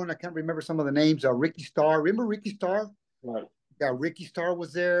Brestone, I can't remember some of the names. Ricky Starr. Remember Ricky Starr? Right. Yeah, Ricky Starr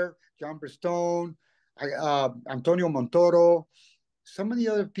was there. John Brestone, Antonio Montoro. Some of the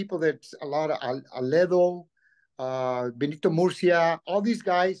other people that a lot of Aledo, Benito Murcia. All these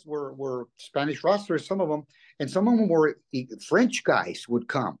guys were Spanish wrestlers. Some of them, and some of them were French guys would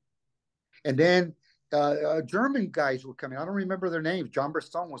come. And then German guys were coming. I don't remember their names. John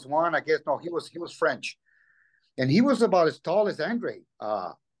Brestone was one. I guess no, he was French, and he was about as tall as Andre,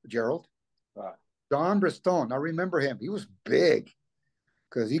 Gerald. John Brestone. I remember him. He was big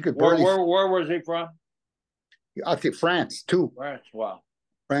because he could barely. Where was he from? I think France too. France. Wow.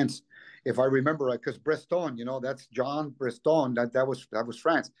 France, if I remember right, because Brestone, that's John Brestone. That was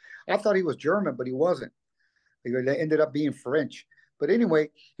France. I thought he was German, but he wasn't. They ended up being French. But anyway,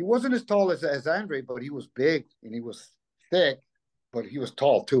 he wasn't as tall as Andre, but he was big and he was thick, but he was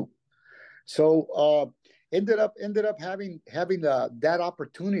tall too. So ended up having that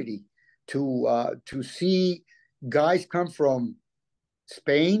opportunity to see guys come from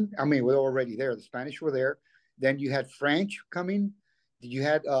Spain. I mean, we're already there. The Spanish were there. Then you had French coming. You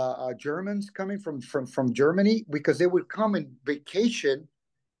had Germans coming from Germany, because they would come and vacation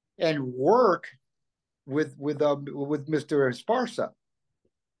and work with Mr. Esparza.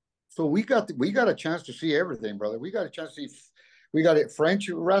 So we got a chance to see everything, brother. We got a chance to see. We got French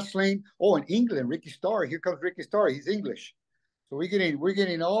wrestling. Oh, in England, Ricky Starr. Here comes Ricky Starr. He's English. So we're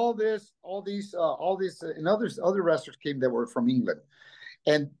getting all these, and other wrestlers came that were from England,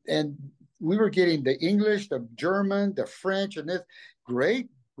 and we were getting the English, the German, the French, and this great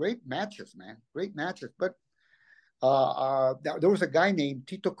matches, man, great matches. But there was a guy named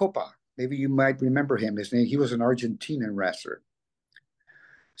Tito Copa. Maybe you might remember him. He was an Argentinian wrestler.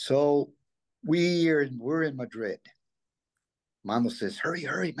 So we're in Madrid. Mando says,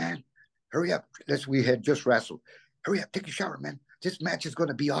 hurry, man. Hurry up. We had just wrestled. Hurry up, take a shower, man. This match is going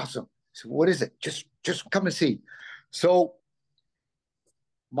to be awesome. So what is it? Just come and see. So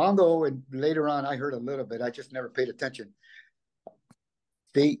Mando, and later on, I heard a little bit. I just never paid attention.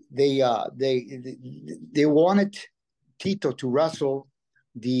 They wanted Tito to wrestle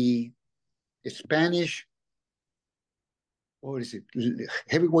the Spanish, what is it,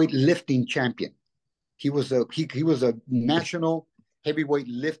 heavyweight lifting champion. He was a national heavyweight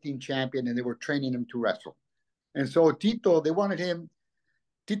lifting champion, and they were training him to wrestle. And so Tito, they wanted him.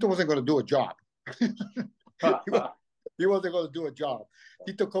 Tito wasn't going to do a job. He wasn't going to do a job.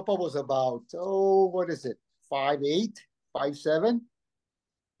 Tito Copa was about, 5'8", 5'7",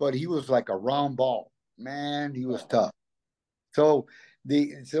 but he was like a round ball. Man, he was tough. So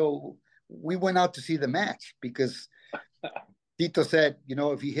we went out to see the match, because Tito said,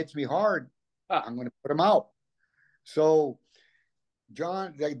 if he hits me hard, I'm going to put him out. So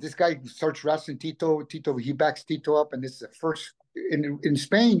John, this guy starts wrestling Tito. He backs Tito up, and this is the first. In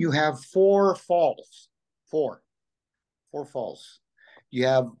Spain, you have four falls. Four falls. You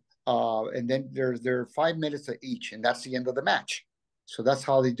have, and then there are 5 minutes of each, and that's the end of the match. So that's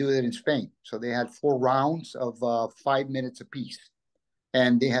how they do it in Spain. So they had 4 rounds of 5 minutes apiece.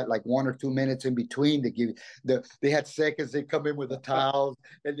 And they had like 1 or 2 minutes in between. They had seconds. They come in with the towels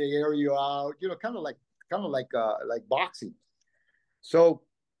and they air you out. Kind of like boxing. So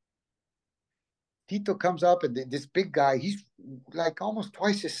Tito comes up, and this big guy, he's like almost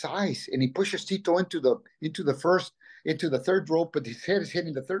twice his size, and he pushes Tito into the third rope, but his head is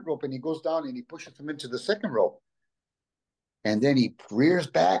hitting the third rope, and he goes down and he pushes him into the second rope. And then he rears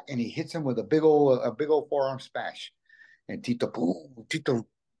back and he hits him with a big old forearm smash. And Tito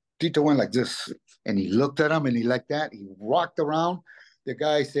went like this, and he looked at him, and he like that. He rocked around. The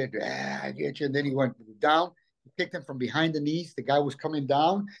guy said, I get you. And then he went down. He kicked him from behind the knees. The guy was coming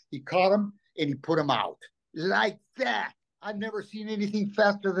down. He caught him, and he put him out. Like that. I've never seen anything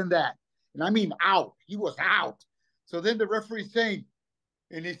faster than that. And I mean out. He was out. So then the referee's saying,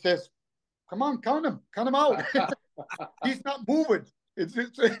 and he says, come on, count him out. He's not moving.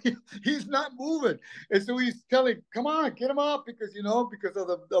 He's not moving. And so he's telling, come on, get him up, because of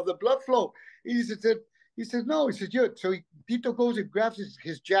the blood flow. He said no. He says, yeah. So Tito goes and grabs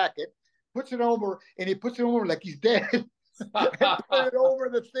his jacket, puts it over, and he puts it over like he's dead. And put it over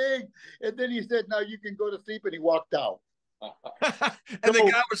the thing. And then he said, now you can go to sleep, and he walked out. And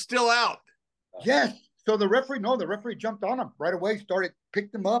the guy was still out. Yes. So the referee jumped on him right away,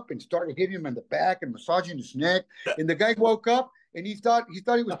 picked him up and started hitting him in the back and massaging his neck. And the guy woke up and he thought he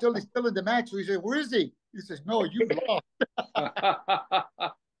was still in the match. So he said, "Where is he?" He says, "No, you lost."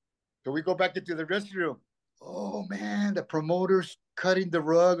 So we go back into the dressing room. Oh man, the promoter's cutting the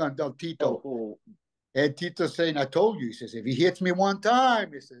rug on Del Tito. Oh. And Tito's saying, "I told you." He says, "If he hits me one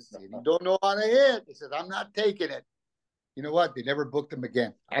time," he says, "if you don't know how to hit," he says, "I'm not taking it." You know what? They never booked him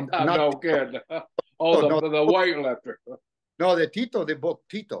again. I'm not No kidding. Oh, the weightlifter. No, the Tito, they booked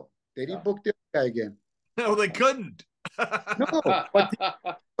Tito. They didn't book the guy again. No, they couldn't. No, but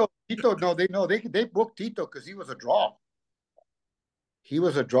Tito, they booked Tito because he was a draw. He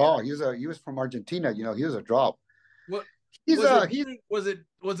was a draw. He was from Argentina. You know, he was a draw. What was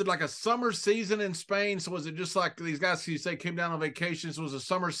it like a summer season in Spain? So was it just like these guys you say came down on vacations? Was a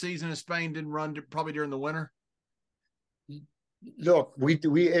summer season in Spain, didn't run probably during the winter? Look,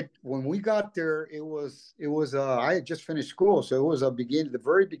 when we got there, it was I had just finished school, so it was the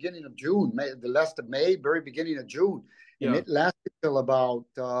very beginning of June, the last of May, very beginning of June, and it lasted till about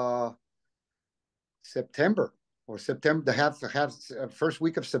September, the first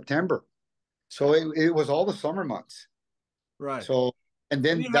week of September. So it was all the summer months, right? So and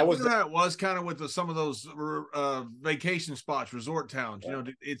then that was kind of with some of those vacation spots, resort towns. You know,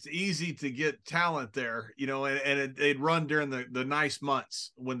 it's easy to get talent there. You know, and they'd run during the nice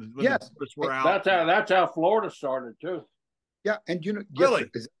months when the tourists were out. That's how Florida started too. Yeah, and you know,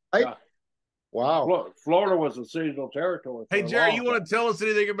 really, right? Yeah. Wow, Florida was a seasonal territory. Hey, Jerry, you want to tell us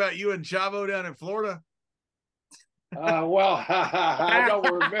anything about you and Chavo down in Florida? Well, I don't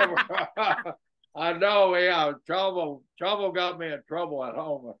remember. I know, yeah. Chavo got me in trouble at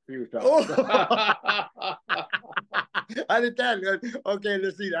home a few times. Oh. I did that. Okay,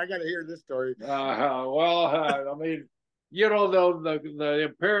 let's see. I got to hear this story. I mean, you know the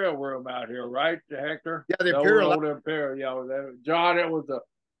Imperial Room out here, right, Hector? Yeah, the Imperial. Old Imperial. Yeah, John. It was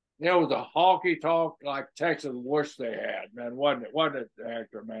a honky tonk like Texas wish they had, man. Wasn't it,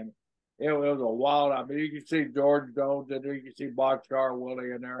 Hector, man? It was a wild. I mean, you can see George Jones and you can see Boxcar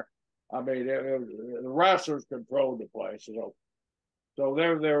Willie in there. I mean, the wrestlers controlled the place. So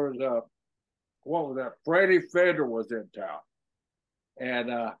there was what was that? Freddie Fender was in town,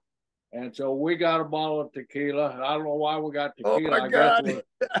 and so we got a bottle of tequila. I don't know why we got tequila. Oh my God.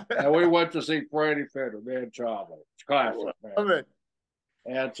 And we went to see Freddie Fender, man, Chavo. It's classic, man. Love it.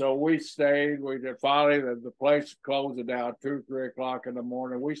 And so we stayed. We did finally the place closed down 2, 3 o'clock in the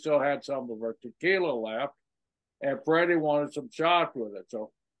morning. We still had some of our tequila left, and Freddie wanted some shots with it.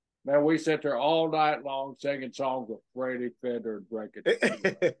 So, man, we sat there all night long singing songs with Freddie Fender and drinking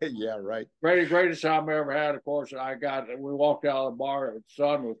tequila. Yeah, right. Greatest time I ever had. Of course, we walked out of the bar. And the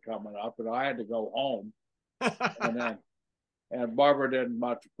sun was coming up, and I had to go home. And Barbara didn't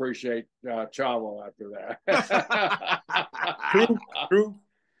much appreciate Chavo after that. True.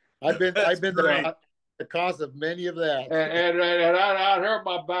 I've been the cause of many of that. And out here in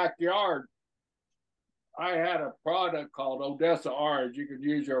my backyard, I had a product called Odessa Orange. You can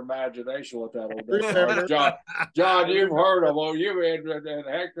use your imagination with that Odessa Orange. John, you've heard of it. And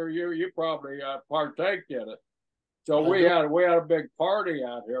Hector, you probably partake in it. So we had a big party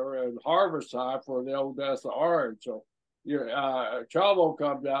out here at harvest time for the Odessa Orange. So Chavo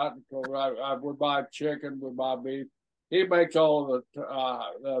comes out and we buy chicken, we buy beef. He makes all the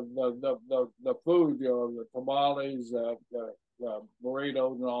food, you know, the tamales, the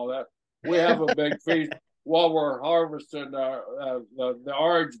burritos, and all that. We have a big feast while we're harvesting the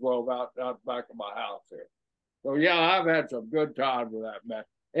orange grove out back of my house here. So yeah, I've had some good times with that, man.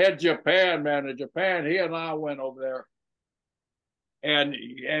 In Japan, he and I went over there. And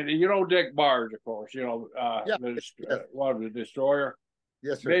you know Dick Barge, of course, you know, the destroyer.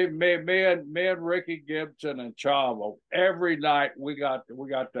 Yes, sir. Me and Ricky Gibson and Chavo, every night we got to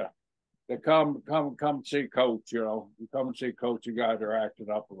come see Coach, you know. You come and see Coach, you guys are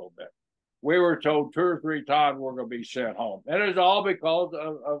acting up a little bit. We were told 2 or 3 times we're going to be sent home. And it's all because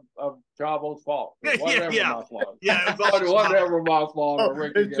of Chavo's fault. It wasn't ever my fault. Yeah, it wasn't ever my fault.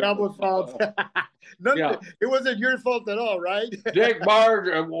 It's Chavo's fault. It wasn't your fault at all, right? Dick Barge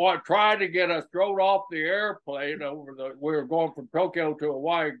tried to get us thrown off the airplane we were going from Tokyo to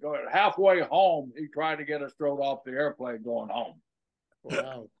Hawaii. Halfway home, he tried to get us thrown off the airplane going home.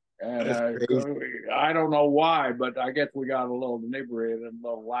 Wow. And I don't know why, but I guess we got a little inebriated and a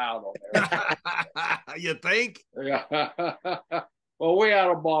little loud on there. You think? Yeah. Well, we had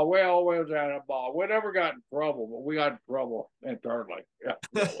a ball. We always had a ball. We never got in trouble, but we got in trouble internally. Yeah.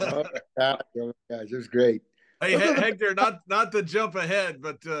 Oh, gosh, it was great. Hey, Hector, not to jump ahead,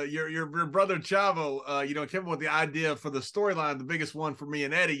 but your brother Chavo, came up with the idea for the storyline, the biggest one for me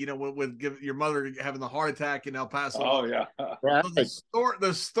and Eddie, with your mother having the heart attack in El Paso. Oh yeah, Right. So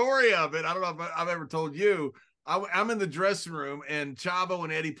the story of it, I don't know if I've ever told you. I'm in the dressing room, and Chavo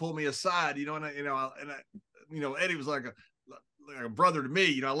and Eddie pull me aside, Eddie was like a brother to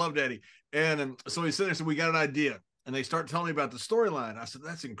me. I loved Eddie, and so he said, there, so we got an idea. And they start telling me about the storyline. I said,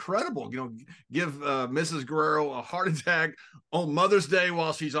 that's incredible. Give Mrs. Guerrero a heart attack on Mother's Day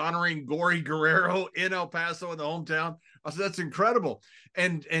while she's honoring Gory Guerrero in El Paso in the hometown. I said, that's incredible.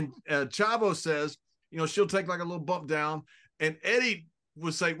 And Chavo says, she'll take like a little bump down. And Eddie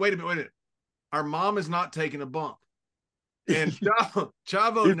would say, wait a minute. Our mom is not taking a bump. And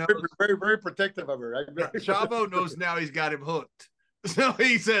Chavo knows. Very, very protective of her. Right? Chavo knows now he's got him hooked. So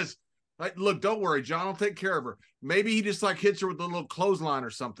he says, look, don't worry, John will take care of her. Maybe he just hits her with a little clothesline or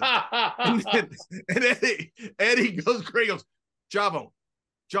something. and Eddie goes great. He goes, Chavo,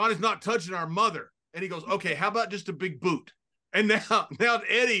 John is not touching our mother. And he goes, okay, how about just a big boot? And now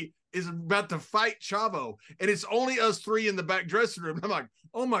Eddie is about to fight Chavo, and it's only us three in the back dressing room. I'm like,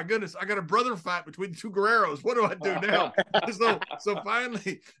 oh my goodness, I got a brother fight between two Guerreros. What do I do now? so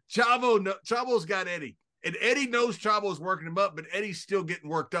finally, Chavo's got Eddie. And Eddie knows Chavo's working him up, but Eddie's still getting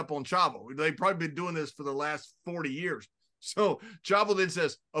worked up on Chavo. They've probably been doing this for the last 40 years. So Chavo then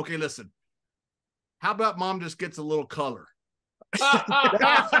says, okay, listen, how about mom just gets a little color?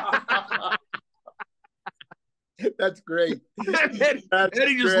 That's great.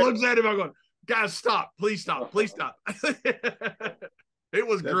 Eddie just looks at him. I'm going, guys, stop. Please stop. Please stop. It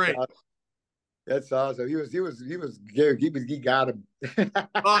was great. Awesome. That's awesome. He got him.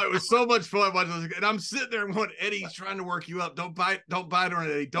 Oh, it was so much fun. And I'm sitting there going, Eddie's trying to work you up. Don't bite on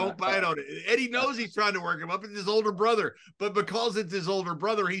it, Eddie. Don't bite on it. Eddie knows he's trying to work him up. It's his older brother. But because it's his older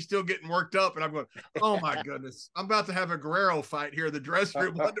brother, he's still getting worked up. And I'm going, oh my goodness. I'm about to have a Guerrero fight here in the dressing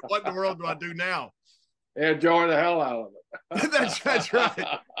room. What in the world do I do now? Enjoy the hell out of it. That's right.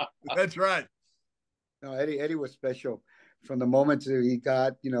 That's right. No, Eddie was special from the moment he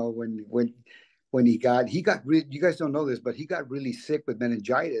got, when he got you guys don't know this, but he got really sick with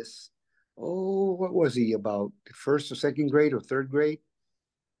meningitis. Oh, what was he, about first or second grade or third grade?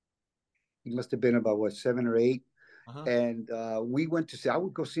 He must have been about 7 or 8. Uh-huh. And we went to see. I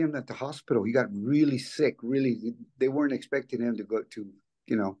would go see him at the hospital. He got really sick. Really, they weren't expecting him to go to.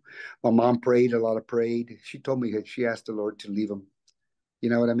 My mom prayed. She told me that she asked the Lord to leave him. You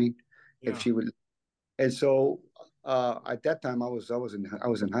know what I mean? Yeah. If she would. And so at that time I was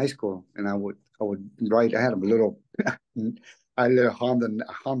in high school, and I would ride. I had a little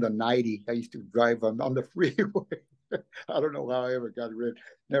Honda 90. I used to drive on the freeway. I don't know how I ever got rid.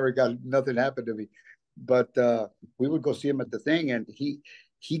 Nothing happened to me. But we would go see him at the thing, and he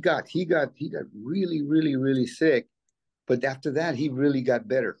got really, really, really sick. But after that, he really got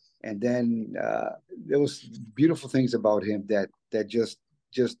better. And then there was beautiful things about him that just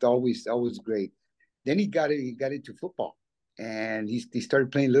always great. Then he got into football, and he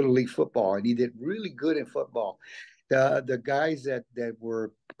started playing little league football, and he did really good in football. The guys that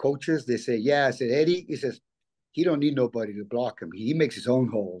were coaches, they say, yeah. I said, Eddie, he says, he don't need nobody to block him. He makes his own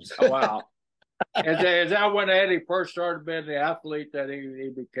holes. Oh, wow. Is that when Eddie first started being the athlete that he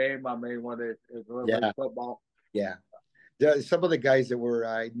became? I mean, when it was football. Yeah. Some of the guys that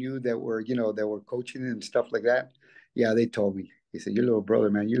I knew that were coaching and stuff like that. Yeah, they told me. He said, your little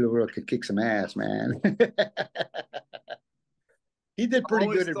brother, man, your little brother could kick some ass, man. He did pretty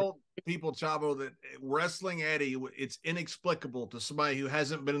good. I told people, Chavo, that wrestling Eddie, it's inexplicable to somebody who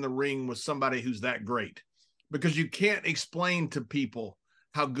hasn't been in the ring with somebody who's that great, because you can't explain to people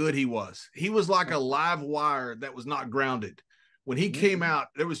how good he was. He was like a live wire that was not grounded. When he came out,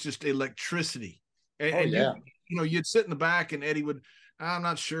 there was just electricity. And you'd sit in the back, and Eddie would, I'm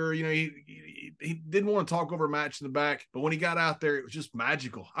not sure, he didn't want to talk over a match in the back, but when he got out there, it was just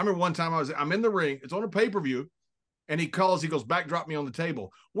magical. I remember one time I'm in the ring, it's on a pay-per-view, and he goes, backdrop me on the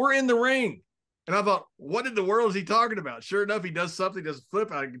table. We're in the ring. And I thought, what in the world is he talking about? Sure enough, he does something, does a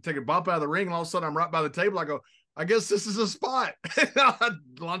flip. I can take a bump out of the ring, and all of a sudden I'm right by the table. I go, I guess this is a spot. I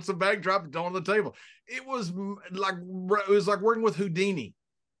launch the backdrop and on the table. It was like working with Houdini.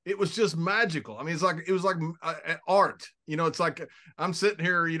 It was just magical. I mean, it was like art. It's like I'm sitting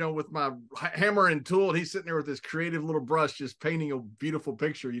here, with my hammer and tool, and he's sitting there with this creative little brush, just painting a beautiful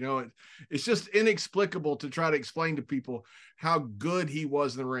picture. It's just inexplicable to try to explain to people how good he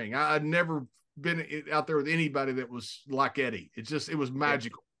was in the ring. I'd never been out there with anybody that was like Eddie. It was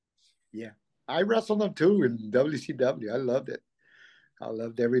magical. Yeah. I wrestled him too in WCW. I loved it. I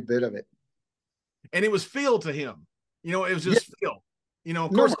loved every bit of it. And it was feel to him. It was just feel. You know,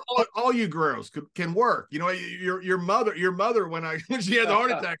 of No, course, all you girls can work. You know, your mother when she had the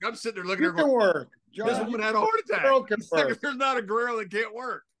heart attack, I'm sitting there looking you at her can going, work, this John. woman had a heart attack. Girl can It's like work. there's not a girl that can't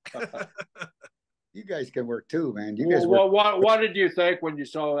work. You guys can work too, man. You guys Well, work. what did you think when you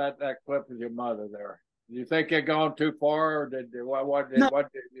saw that clip of your mother there? Did you think it gone too far, or No, did you no, love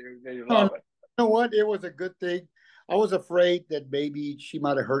it? you know what? It was a good thing. I was afraid that maybe she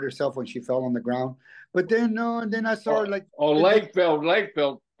might have hurt herself when she fell on the ground, but then no, and then I saw her like.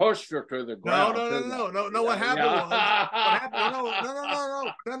 Lakefield pushed her to the No, ground no, no, too. no, no, no. What happened was what happened. No, no, no, no,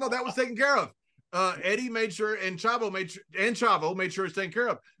 no, no, no. That was taken care of. Eddie made sure, and Chavo made sure it's taken care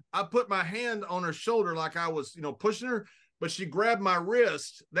of. I put my hand on her shoulder like I was, pushing her, but she grabbed my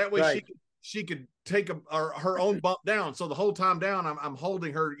wrist. That way Right. she could take her own bump down. So the whole time down, I'm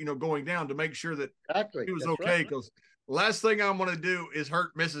holding her, going down to make sure that Exactly. she was That's okay. right. Because last thing I'm going to do is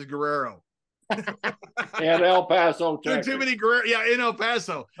hurt Mrs. Guerrero. And El Paso, Too Texas. many Guerrero, yeah, in El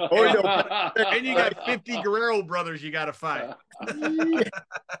Paso. Oh, no. And you got 50 Guerrero brothers you got to fight.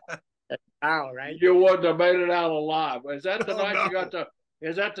 All right. You wouldn't have made it out alive. Is that the Oh, night no. you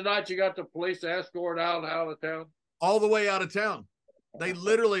got the police escort out of town? All the way out of town. They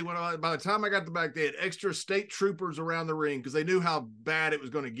literally, by the time I got back, they had extra state troopers around the ring because they knew how bad it was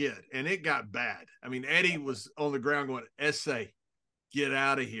going to get. And it got bad. I mean, Eddie was on the ground going, "Essay, get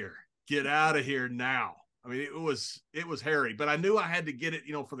out of here. Get out of here now." I mean, it was hairy, but I knew I had to get it,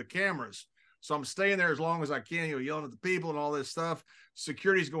 for the cameras. So I'm staying there as long as I can, yelling at the people and all this stuff.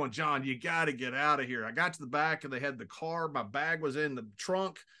 Security's going, "John, you got to get out of here." I got to the back and they had the car. My bag was in the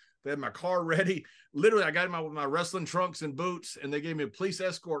trunk. They had my car ready. Literally, I got in my wrestling trunks and boots, and they gave me a police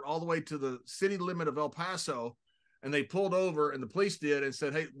escort all the way to the city limit of El Paso. And they pulled over, and the police did, and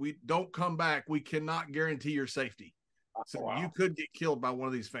said, "Hey, we don't come back. We cannot guarantee your safety. So Wow. you could get killed by one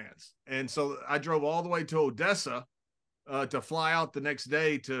of these fans." And so I drove all the way to Odessa to fly out the next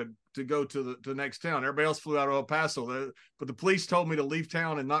day to go to the next town. Everybody else flew out of El Paso, but the police told me to leave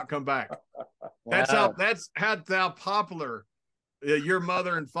town and not come back. Wow. That's how popular your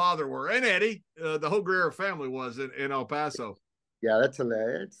mother and father were, and Eddie, the whole Guerrero family was in El Paso. Yeah, that's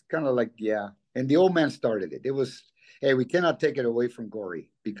hilarious. It's kind of like, yeah. And the old man started it. It was, hey, we cannot take it away from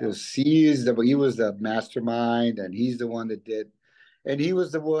Gory because he was the mastermind and he's the one that did. And he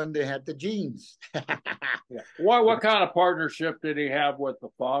was the one that had the genes. Yeah. What kind of partnership did he have with the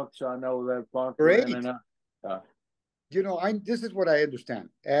Funks? I know that Funks were Great. in and out. This is what I understand.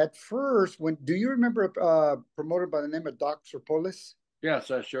 At first, do you remember a promoter by the name of Doc Serpolis? Yes,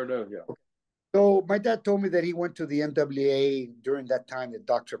 I sure do. Yeah. So my dad told me that he went to the NWA during that time that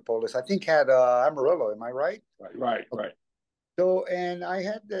Dr. Polis, I think, had Amarillo. Am I right? Right. So, and I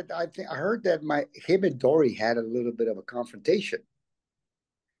heard that him and Dory had a little bit of a confrontation,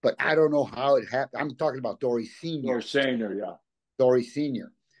 but I don't know how it happened. I'm talking about Dory Senior. Or senior, yeah. Dory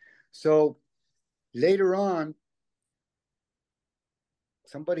Senior. So later on,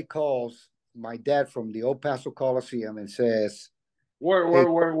 somebody calls my dad from the El Paso Coliseum and says, Where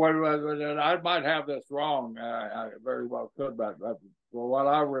I might have this wrong. I very well could, but what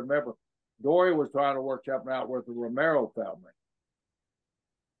I remember, Dory was trying to work something out with the Romero family.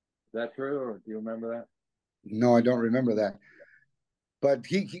 Is that true, or do you remember that? No, I don't remember that. But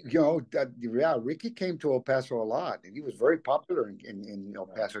Ricky came to El Paso a lot, and he was very popular in El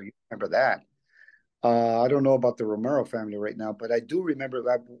Paso. You remember that? I don't know about the Romero family right now, but I do remember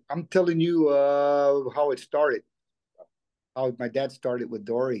that. I'm telling you how it started. How my dad started with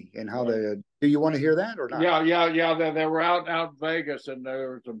Dory and how do you want to hear that or not? Yeah. They were out in Vegas and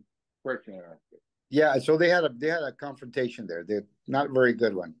there was some friction there. Yeah, so they had a confrontation there. They're not a very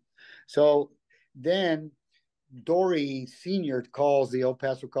good one. So then Dory Senior calls the El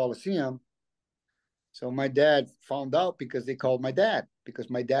Paso Coliseum. So my dad found out because they called my dad because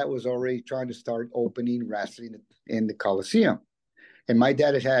my dad was already trying to start opening wrestling in the Coliseum, and my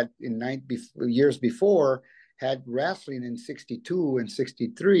dad had years before had wrestling in 62 and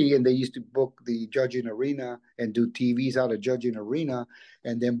 63, and they used to book the judging arena and do TVs out of judging arena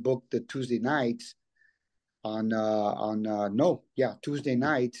and then book the Tuesday nights Tuesday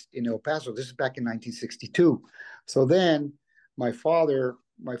nights in El Paso. This is back in 1962. So then my father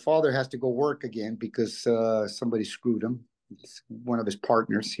has to go work again because somebody screwed him. One of his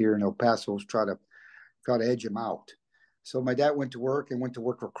partners here in El Paso was try to edge him out. So my dad went to work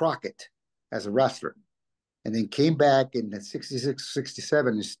for Crockett as a wrestler. And then came back in the 66,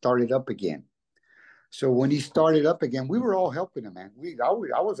 67 and started up again. So when he started up again, we were all helping him, man. I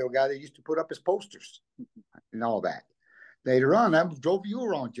was the guy that used to put up his posters and all that. Later on, I drove you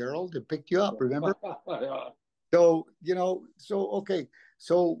around, Gerald, and picked you up, remember? So, okay.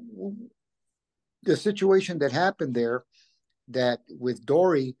 So the situation that happened there, that with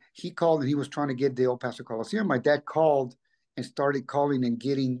Dory, he called and he was trying to get the El Paso Coliseum. My dad called and started calling and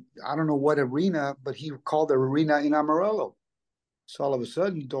getting, I don't know what arena, but he called the arena in Amarillo. So all of a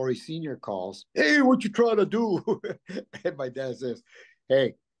sudden, Dory Sr. calls, "Hey, what you trying to do?" And my dad says,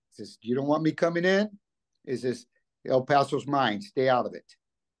 "Hey," says, "you don't want me coming in?" He says, "El Paso's mine. Stay out of it."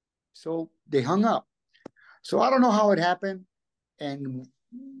 So they hung up. So I don't know how it happened. And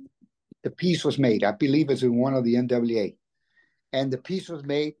the peace was made. I believe it's in one of the NWA. And the peace was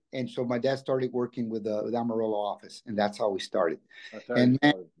made. And so my dad started working with the Amarillo office. And that's how we started. And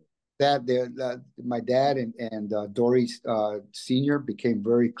man, my dad and Dory Sr. became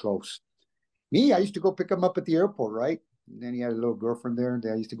very close. Me, I used to go pick him up at the airport, right? And then he had a little girlfriend there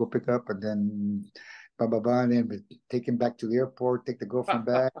that I used to go pick up, and then and then take him back to the airport, take the girlfriend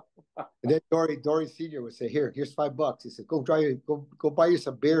back. And then Dory Sr. would say, here's $5. He said, go buy you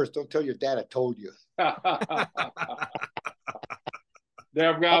some beers. Don't tell your dad I told you.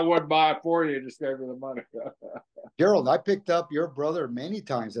 Damn guy wouldn't buy it for you, just gave you the money. Gerald, I picked up your brother many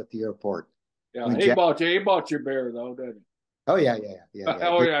times at the airport. Yeah, he bought you beer though, didn't he? Oh yeah.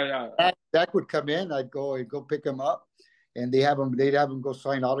 Oh yeah. Jack would come in. I'd go pick him up, and they'd have him go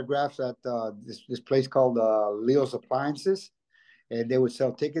sign autographs at this place called Leo's Appliances, and they would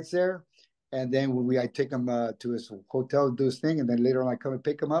sell tickets there. And then I'd take him to his hotel to do his thing, and then later on I'd come and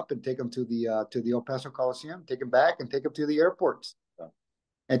pick him up and take him to the El Paso Coliseum, take him back, and take him to the airports,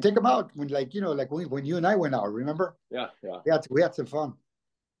 and take him out when when you and I went out. Remember? Yeah. We had some fun.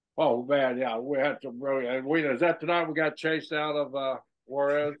 Oh man, yeah, we had some really. And is that tonight we got chased out of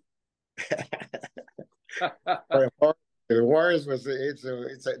Juarez? Juarez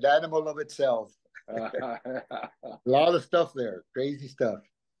it's an animal of itself. A lot of stuff there, crazy stuff.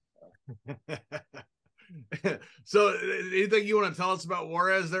 So, anything you want to tell us about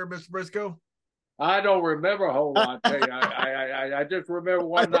Juarez there, Mr. Brisco? I don't remember a whole lot. I tell you, I just remember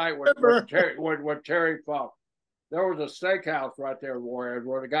one night when Terry Funk. There was a steakhouse right there in Juarez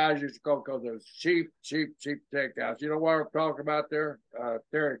where the guys used to go because there's cheap steakhouse. You know what I'm talking about there?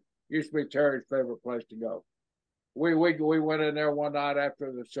 Terry used to be Terry's favorite place to go. We went in there one night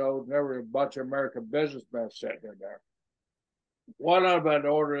after the show, and there were a bunch of American businessmen sitting in there. One of them had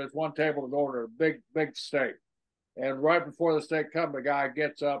ordered, at one table had ordered a big steak. And right before the steak comes, the guy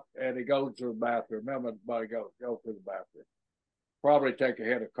gets up and he goes to the bathroom. Everybody go to the bathroom. Probably take a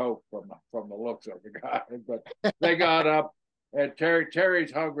hit of coke from the looks of the guy, but they got up, and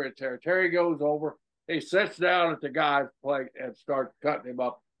Terry's hungry. Terry goes over, he sits down at the guy's plate and starts cutting him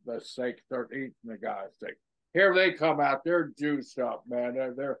up the steak, start eating the guy's steak. Here they come out, they're juiced up, man.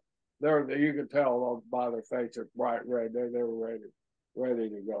 They're you can tell by their face it's bright red. They were ready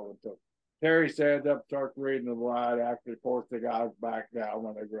to go. So Terry stands up, starts reading the line. After, of course, the guys back down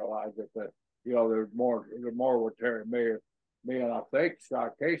when they realize that there's more with Terry. Me and I think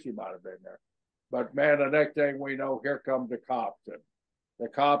Scott Casey might have been there. But man, the next thing we know, here comes the cops. And the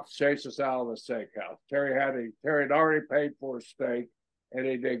cops chase us out of the steakhouse. Terry had already paid for his steak, and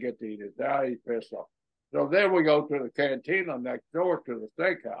he didn't get to eat it. Now he's pissed off. So then we go to the cantina next door to the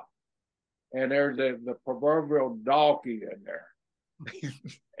steakhouse, and there's the proverbial donkey in there.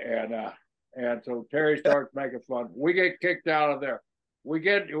 And so Terry starts making fun. We get kicked out of there. We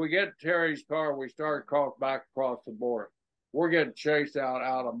get Terry's car. We start back across the border. We're getting chased out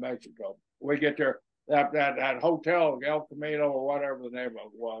of Mexico. We get there. That hotel, El Camino or whatever the name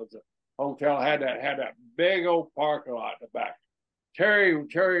of it was, the hotel had that big old parking lot in the back. Terry's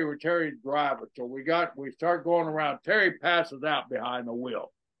driving. So we start going around. Terry passes out behind the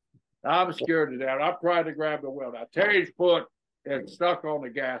wheel. I'm scared to death. I'm trying to grab the wheel. Now Terry's foot is stuck on the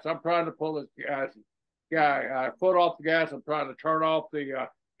gas. I'm trying to pull his foot off the gas. I'm trying to turn off the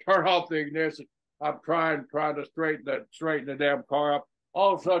ignition. I'm trying to straighten the damn car up.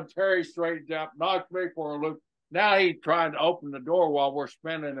 All of a sudden, Terry straightens up, knocks me for a loop. Now he's trying to open the door while we're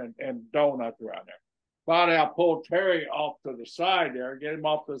spinning and donuts around there. Finally, I pull Terry off to the side there, get him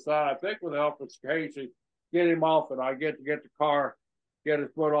off to the side. I think with the help of Casey, get him off, and I get the car, get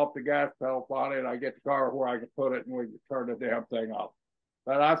his foot off the gas pedal finally, and I get the car where I can put it, and we can turn the damn thing off.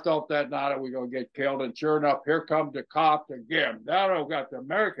 But I thought that night that we were going to get killed, and sure enough, here comes the cops again. Now they've got the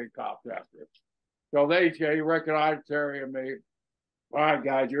American cops after us. So they recognize Terry and me. All right,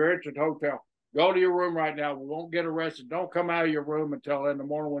 guys, you're at the hotel. Go to your room right now. We won't get arrested. Don't come out of your room until in the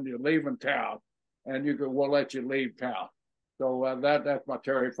morning when you're leaving town, and we'll let you leave town. So that's my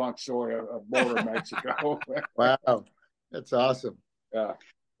Terry Funk story of border Mexico. Wow, that's awesome. Yeah,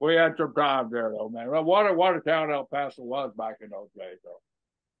 we had some time there though, man. What a town El Paso was back in those days, though.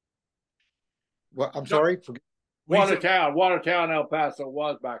 Well, I'm sorry. What a town El Paso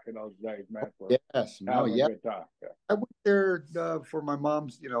was back in those days, man. For Yes, no, having yeah. a good time. Yeah. I went there for my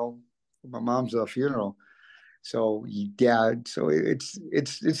mom's, for my mom's funeral. So yeah, so it's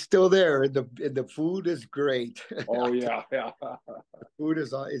still there. The food is great. Oh yeah, yeah. Food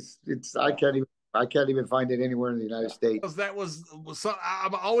is it's I can't even find it anywhere in the United States. Because that was so.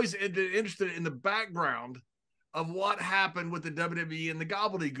 I'm always interested in the background of what happened with the WWE and the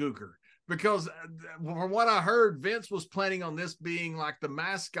gobbledygooker. Because from what I heard, Vince was planning on this being like the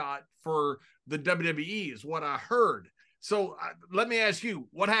mascot for the WWE, is what I heard. So let me ask you,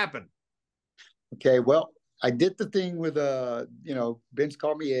 what happened? Okay, well, I did the thing with Vince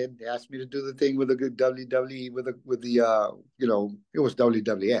called me in, asked me to do the thing with the WWE with the it was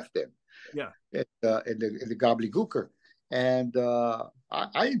WWF then. Yeah. In the gobbledygooker, and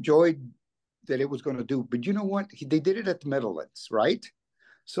I enjoyed that it was going to do. But you know what? They did it at the Meadowlands, right?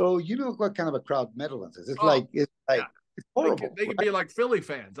 So you know what kind of a crowd Meadowlands is. It's like yeah. It's horrible. They could be like Philly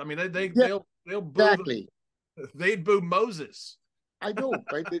fans. I mean, they'll boo exactly. They'd boo Moses. I know,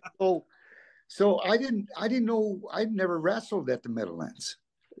 right? So I didn't know. I'd never wrestled at the Meadowlands,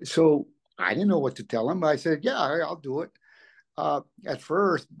 so I didn't know what to tell him. I said, "Yeah, I'll do it." At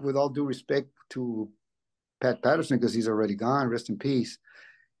first, with all due respect to Pat Patterson, because he's already gone, rest in peace,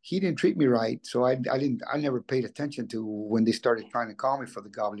 he didn't treat me right. So I never paid attention to when they started trying to call me for the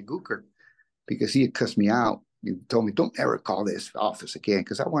gobbledygooker, because he had cussed me out. He told me, don't ever call this office again,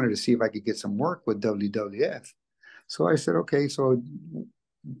 because I wanted to see if I could get some work with WWF. So I said, okay. So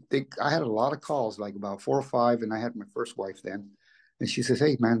I had a lot of calls, like about 4 or 5, and I had my first wife then. And she says,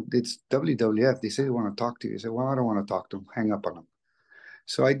 hey, man, it's WWF. They say they want to talk to you. I said, well, I don't want to talk to them. Hang up on them.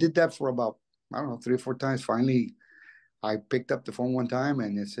 So I did that for about, I don't know, 3 or 4 times. Finally, I picked up the phone one time,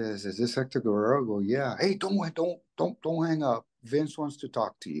 and it says, is this Hector Guerrero? I go, yeah. Hey, don't hang up. Vince wants to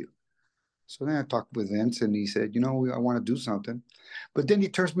talk to you. So then I talked with Vince, and he said, I want to do something. But then he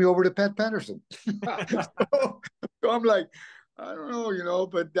turns me over to Pat Patterson. so I'm like, I don't know,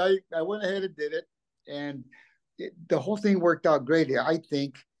 but I went ahead and did it. And the whole thing worked out great, I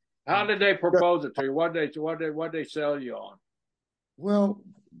think. How did they propose it to you? What they sell you on? Well,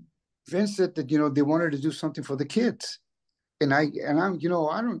 Vince said that, they wanted to do something for the kids. And I'm,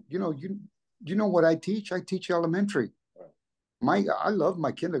 I don't, you know what I teach? I teach elementary. I love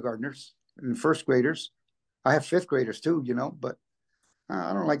my kindergartners and first graders. I have 5th graders too, but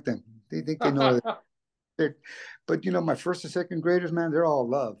I don't like them. They think they know it. But my first and second graders, man, they're all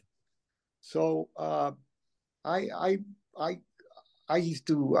love. So I used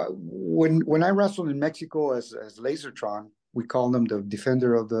to when I wrestled in Mexico as Lasertron, we called him the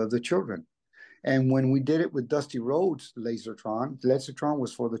defender of the children. And when we did it with Dusty Rhodes, Lasertron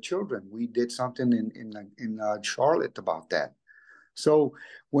was for the children. We did something in Charlotte about that. So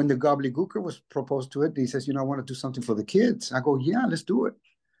when the gobbledygooker was proposed to it, he says, I want to do something for the kids. I go, yeah, let's do it.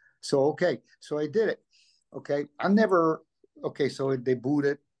 So, okay. So I did it. Okay. So they booed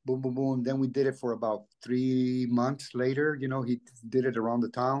it. Boom, boom, boom. Then we did it for about 3 months later. He did it around the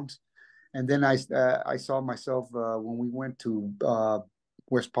towns. And then I saw myself when we went to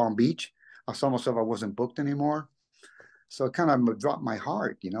West Palm Beach. I saw myself I wasn't booked anymore. So it kind of dropped my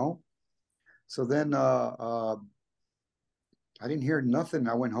heart, So then I didn't hear nothing.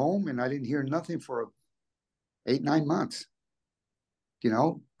 I went home and I didn't hear nothing for 8, 9 months.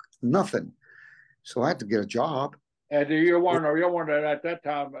 Nothing. So I had to get a job. And you weren't at that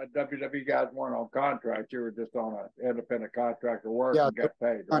time. WWE guys weren't on contract. You were just on an independent contractor work and got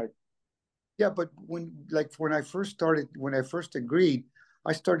paid, right? Yeah, but when I first agreed,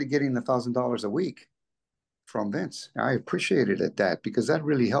 I started getting $1,000 a week from Vince. I appreciated it because that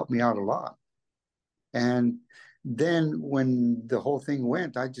really helped me out a lot. And then when the whole thing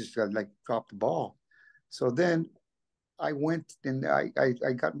went, I just dropped the ball. So then I went and I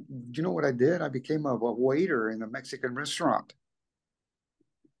got, you know what I did? I became a waiter in a Mexican restaurant.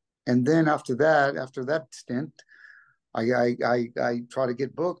 And then after that stint, I tried to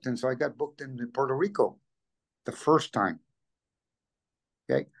get booked. And so I got booked in Puerto Rico the first time.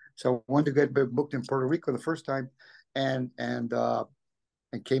 Okay. So I wanted to get booked in Puerto Rico the first time and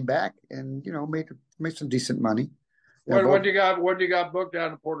came back and, made some decent money. When you got booked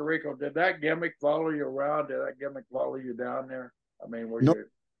down in Puerto Rico, did that gimmick follow you around? Did that gimmick follow you down there? I mean,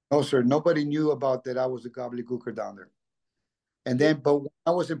 no, sir. Nobody knew about that. I was a gobbledygooker down there. And then, but when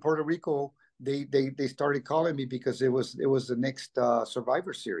I was in Puerto Rico, they started calling me because it was the next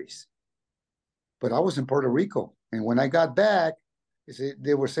Survivor Series. But I was in Puerto Rico, and when I got back,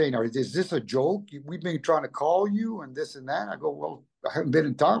 they were saying, "Is this a joke? We've been trying to call you and this and that." I go, "Well, I haven't been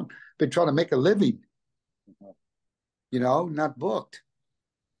in town. Been trying to make a living." Not booked.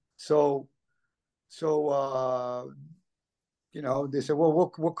 So So, they said,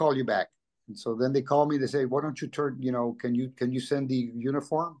 well, we'll call you back. And so then they call me. They say, why don't you can you send the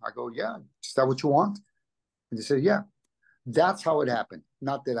uniform? I go, yeah. Is that what you want? And they said, yeah. That's how it happened.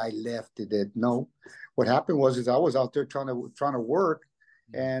 Not that I left it. No, what happened was I was out there trying to work,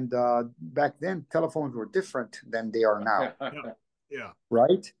 and back then telephones were different than they are now. Yeah.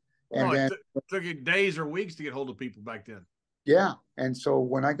 Right. And then it took you days or weeks to get hold of people back then. Yeah. And so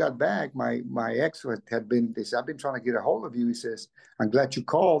when I got back, my ex had been, they said, I've been trying to get a hold of you. He says, I'm glad you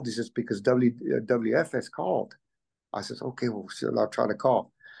called. He says, because WF has called. I says, okay, well, I'll try to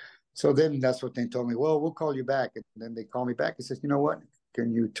call. So then that's what they told me. Well, we'll call you back. And then they call me back. He says, you know what?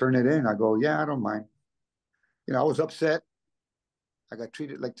 Can you turn it in? I go, yeah, I don't mind. I was upset. I got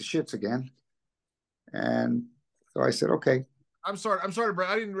treated like the shits again. And so I said, okay. I'm sorry, Brad.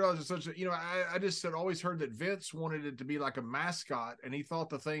 I didn't realize it's such a, I just had always heard that Vince wanted it to be like a mascot, and he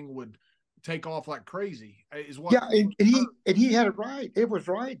thought the thing would take off like crazy. Is what? Yeah, and he had it right. It was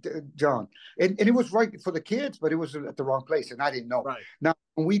right, John, and it was right for the kids, but it was at the wrong place, and I didn't know. Right. Now,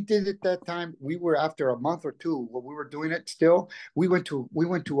 when we did it that time, we were after a month or two when we were doing it. Still, we went to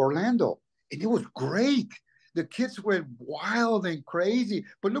Orlando, and it was great. The kids went wild and crazy.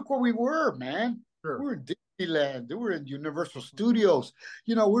 But look where we were, man. Sure. We were in Disneyland. We were in Universal Studios.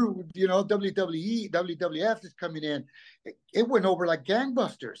 WWF is coming in. It went over like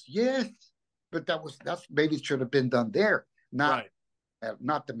gangbusters. Yes. But that's maybe it should have been done there, not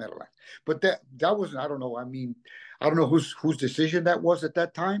the Meadowlands. But that was, I don't know. I mean, I don't know whose decision that was at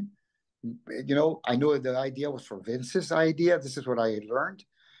that time. I know the idea was for Vince's idea. This is what I had learned.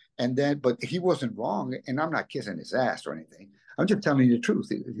 And then, but he wasn't wrong, and I'm not kissing his ass or anything. I'm just telling you the truth.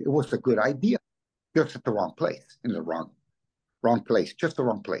 It was a good idea, just at the wrong place, in the wrong place, just the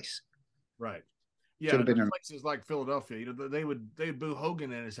wrong place. Right. Yeah, places like Philadelphia, they would boo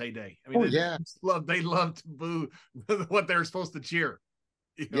Hogan in his heyday. I mean, they loved to boo what they were supposed to cheer.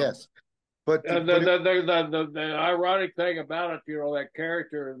 Yes, but the ironic thing about it, that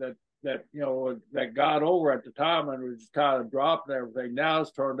character that got over at the time and was kind of dropped and everything, now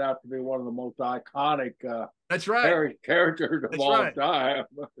it's turned out to be one of the most iconic that's right characters of all time.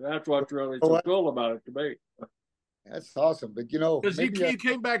 That's what's really so cool about it to me. That's awesome. But because you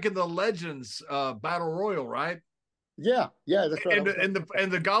came back in the Legends Battle Royal, right? Yeah, that's right. And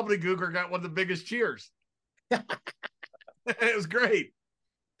the Gobbledygooker got one of the biggest cheers. It was great.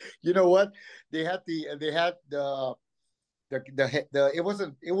 You know what? They had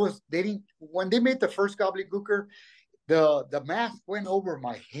when they made the first Gobbledygooker, the mask went over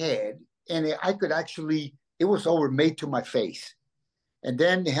my head, and I could actually, it was made to my face. And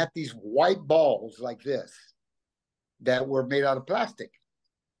then they had these white balls like this that were made out of plastic.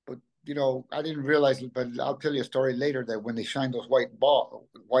 But I didn't realize it, but I'll tell you a story later that when they shine those white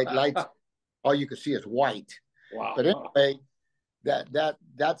lights, all you could see is white. Wow. But anyway,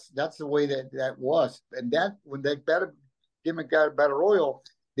 that's the way that was. And that when that gimmick got Battle Royal,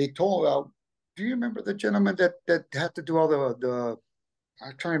 they told do you remember the gentleman that had to do all the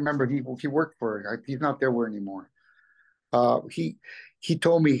I'm trying to remember, he worked for, he's not there anymore. He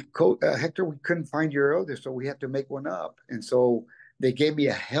told me, Hector, we couldn't find your other, so we had to make one up. And so they gave me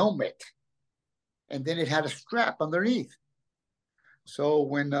a helmet, and then it had a strap underneath. So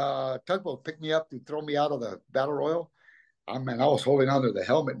when Tugboat picked me up to throw me out of the Battle Royal, I was holding onto the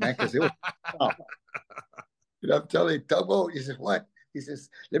helmet, man, because it was. I'm telling you, Tugboat, he says, what? He says,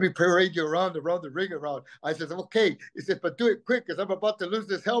 let me parade you around the ring around. I said, okay. He said, but do it quick, because I'm about to lose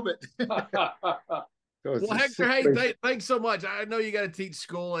this helmet. Well, Hector, hey, thanks so much. I know you got to teach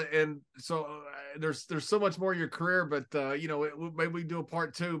school, and so there's so much more in your career, but maybe we do a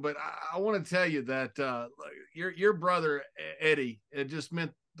part 2. But I want to tell you that your brother Eddie, it just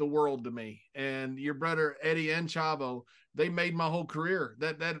meant the world to me, and your brother Eddie and Chavo, they made my whole career.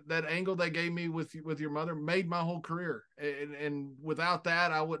 That angle they gave me with your mother made my whole career, and without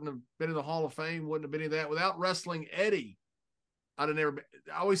that, I wouldn't have been in the Hall of Fame. Wouldn't have been any of that. Without wrestling Eddie, I'd have never been.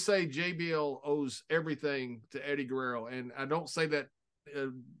 I always say JBL owes everything to Eddie Guerrero, and I don't say that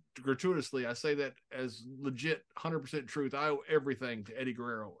gratuitously. I say that as legit 100% truth. I owe everything to Eddie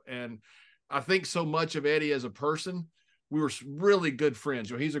Guerrero, and I think so much of Eddie as a person. We were really good friends.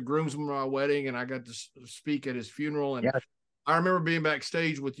 He's a groomsman at my wedding, and I got to speak at his funeral. And I remember being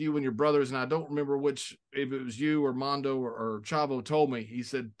backstage with you and your brothers, and I don't remember if it was you or Mondo or Chavo told me. He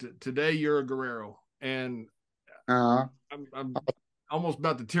said, today you're a Guerrero. And I'm almost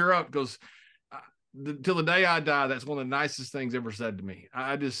about to tear up because till the day I die, that's one of the nicest things ever said to me.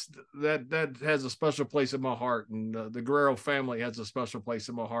 I just that has a special place in my heart, and the Guerrero family has a special place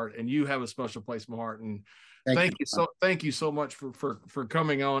in my heart, and you have a special place in my heart. And thank you so much for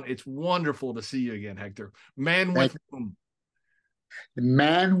coming on. It's wonderful to see you again, Hector. Man with womb. The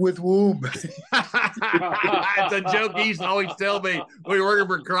man with womb. It's a joke he used to always tell me when we were working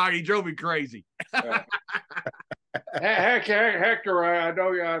for Croc. He drove me crazy. Hector, I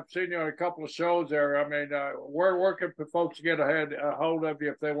know I've seen you on a couple of shows there. I mean, where can folks get a hold of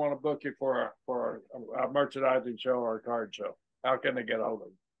you if they want to book you for a merchandising show or a card show? How can they get a hold of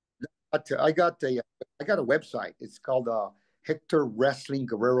you? I got a website. It's called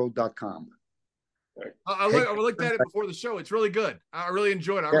HectorWrestlingGuerrero.com. I looked at it before the show. It's really good. I really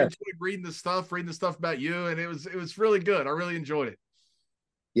enjoyed it. I really enjoyed reading the stuff about you, and it was really good. I really enjoyed it.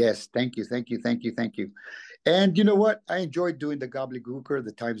 Yes, thank you. And you know what? I enjoyed doing the gobbledygooker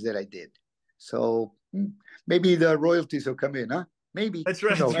the times that I did. So maybe the royalties will come in, huh? Maybe. That's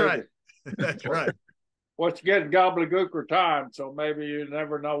right. That's right. That's right. Well, it's getting gobbledygooker time, so maybe you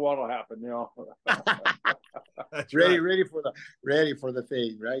never know what'll happen, you know. That's ready for the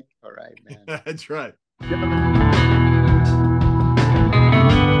thing, right? All right, man. That's right.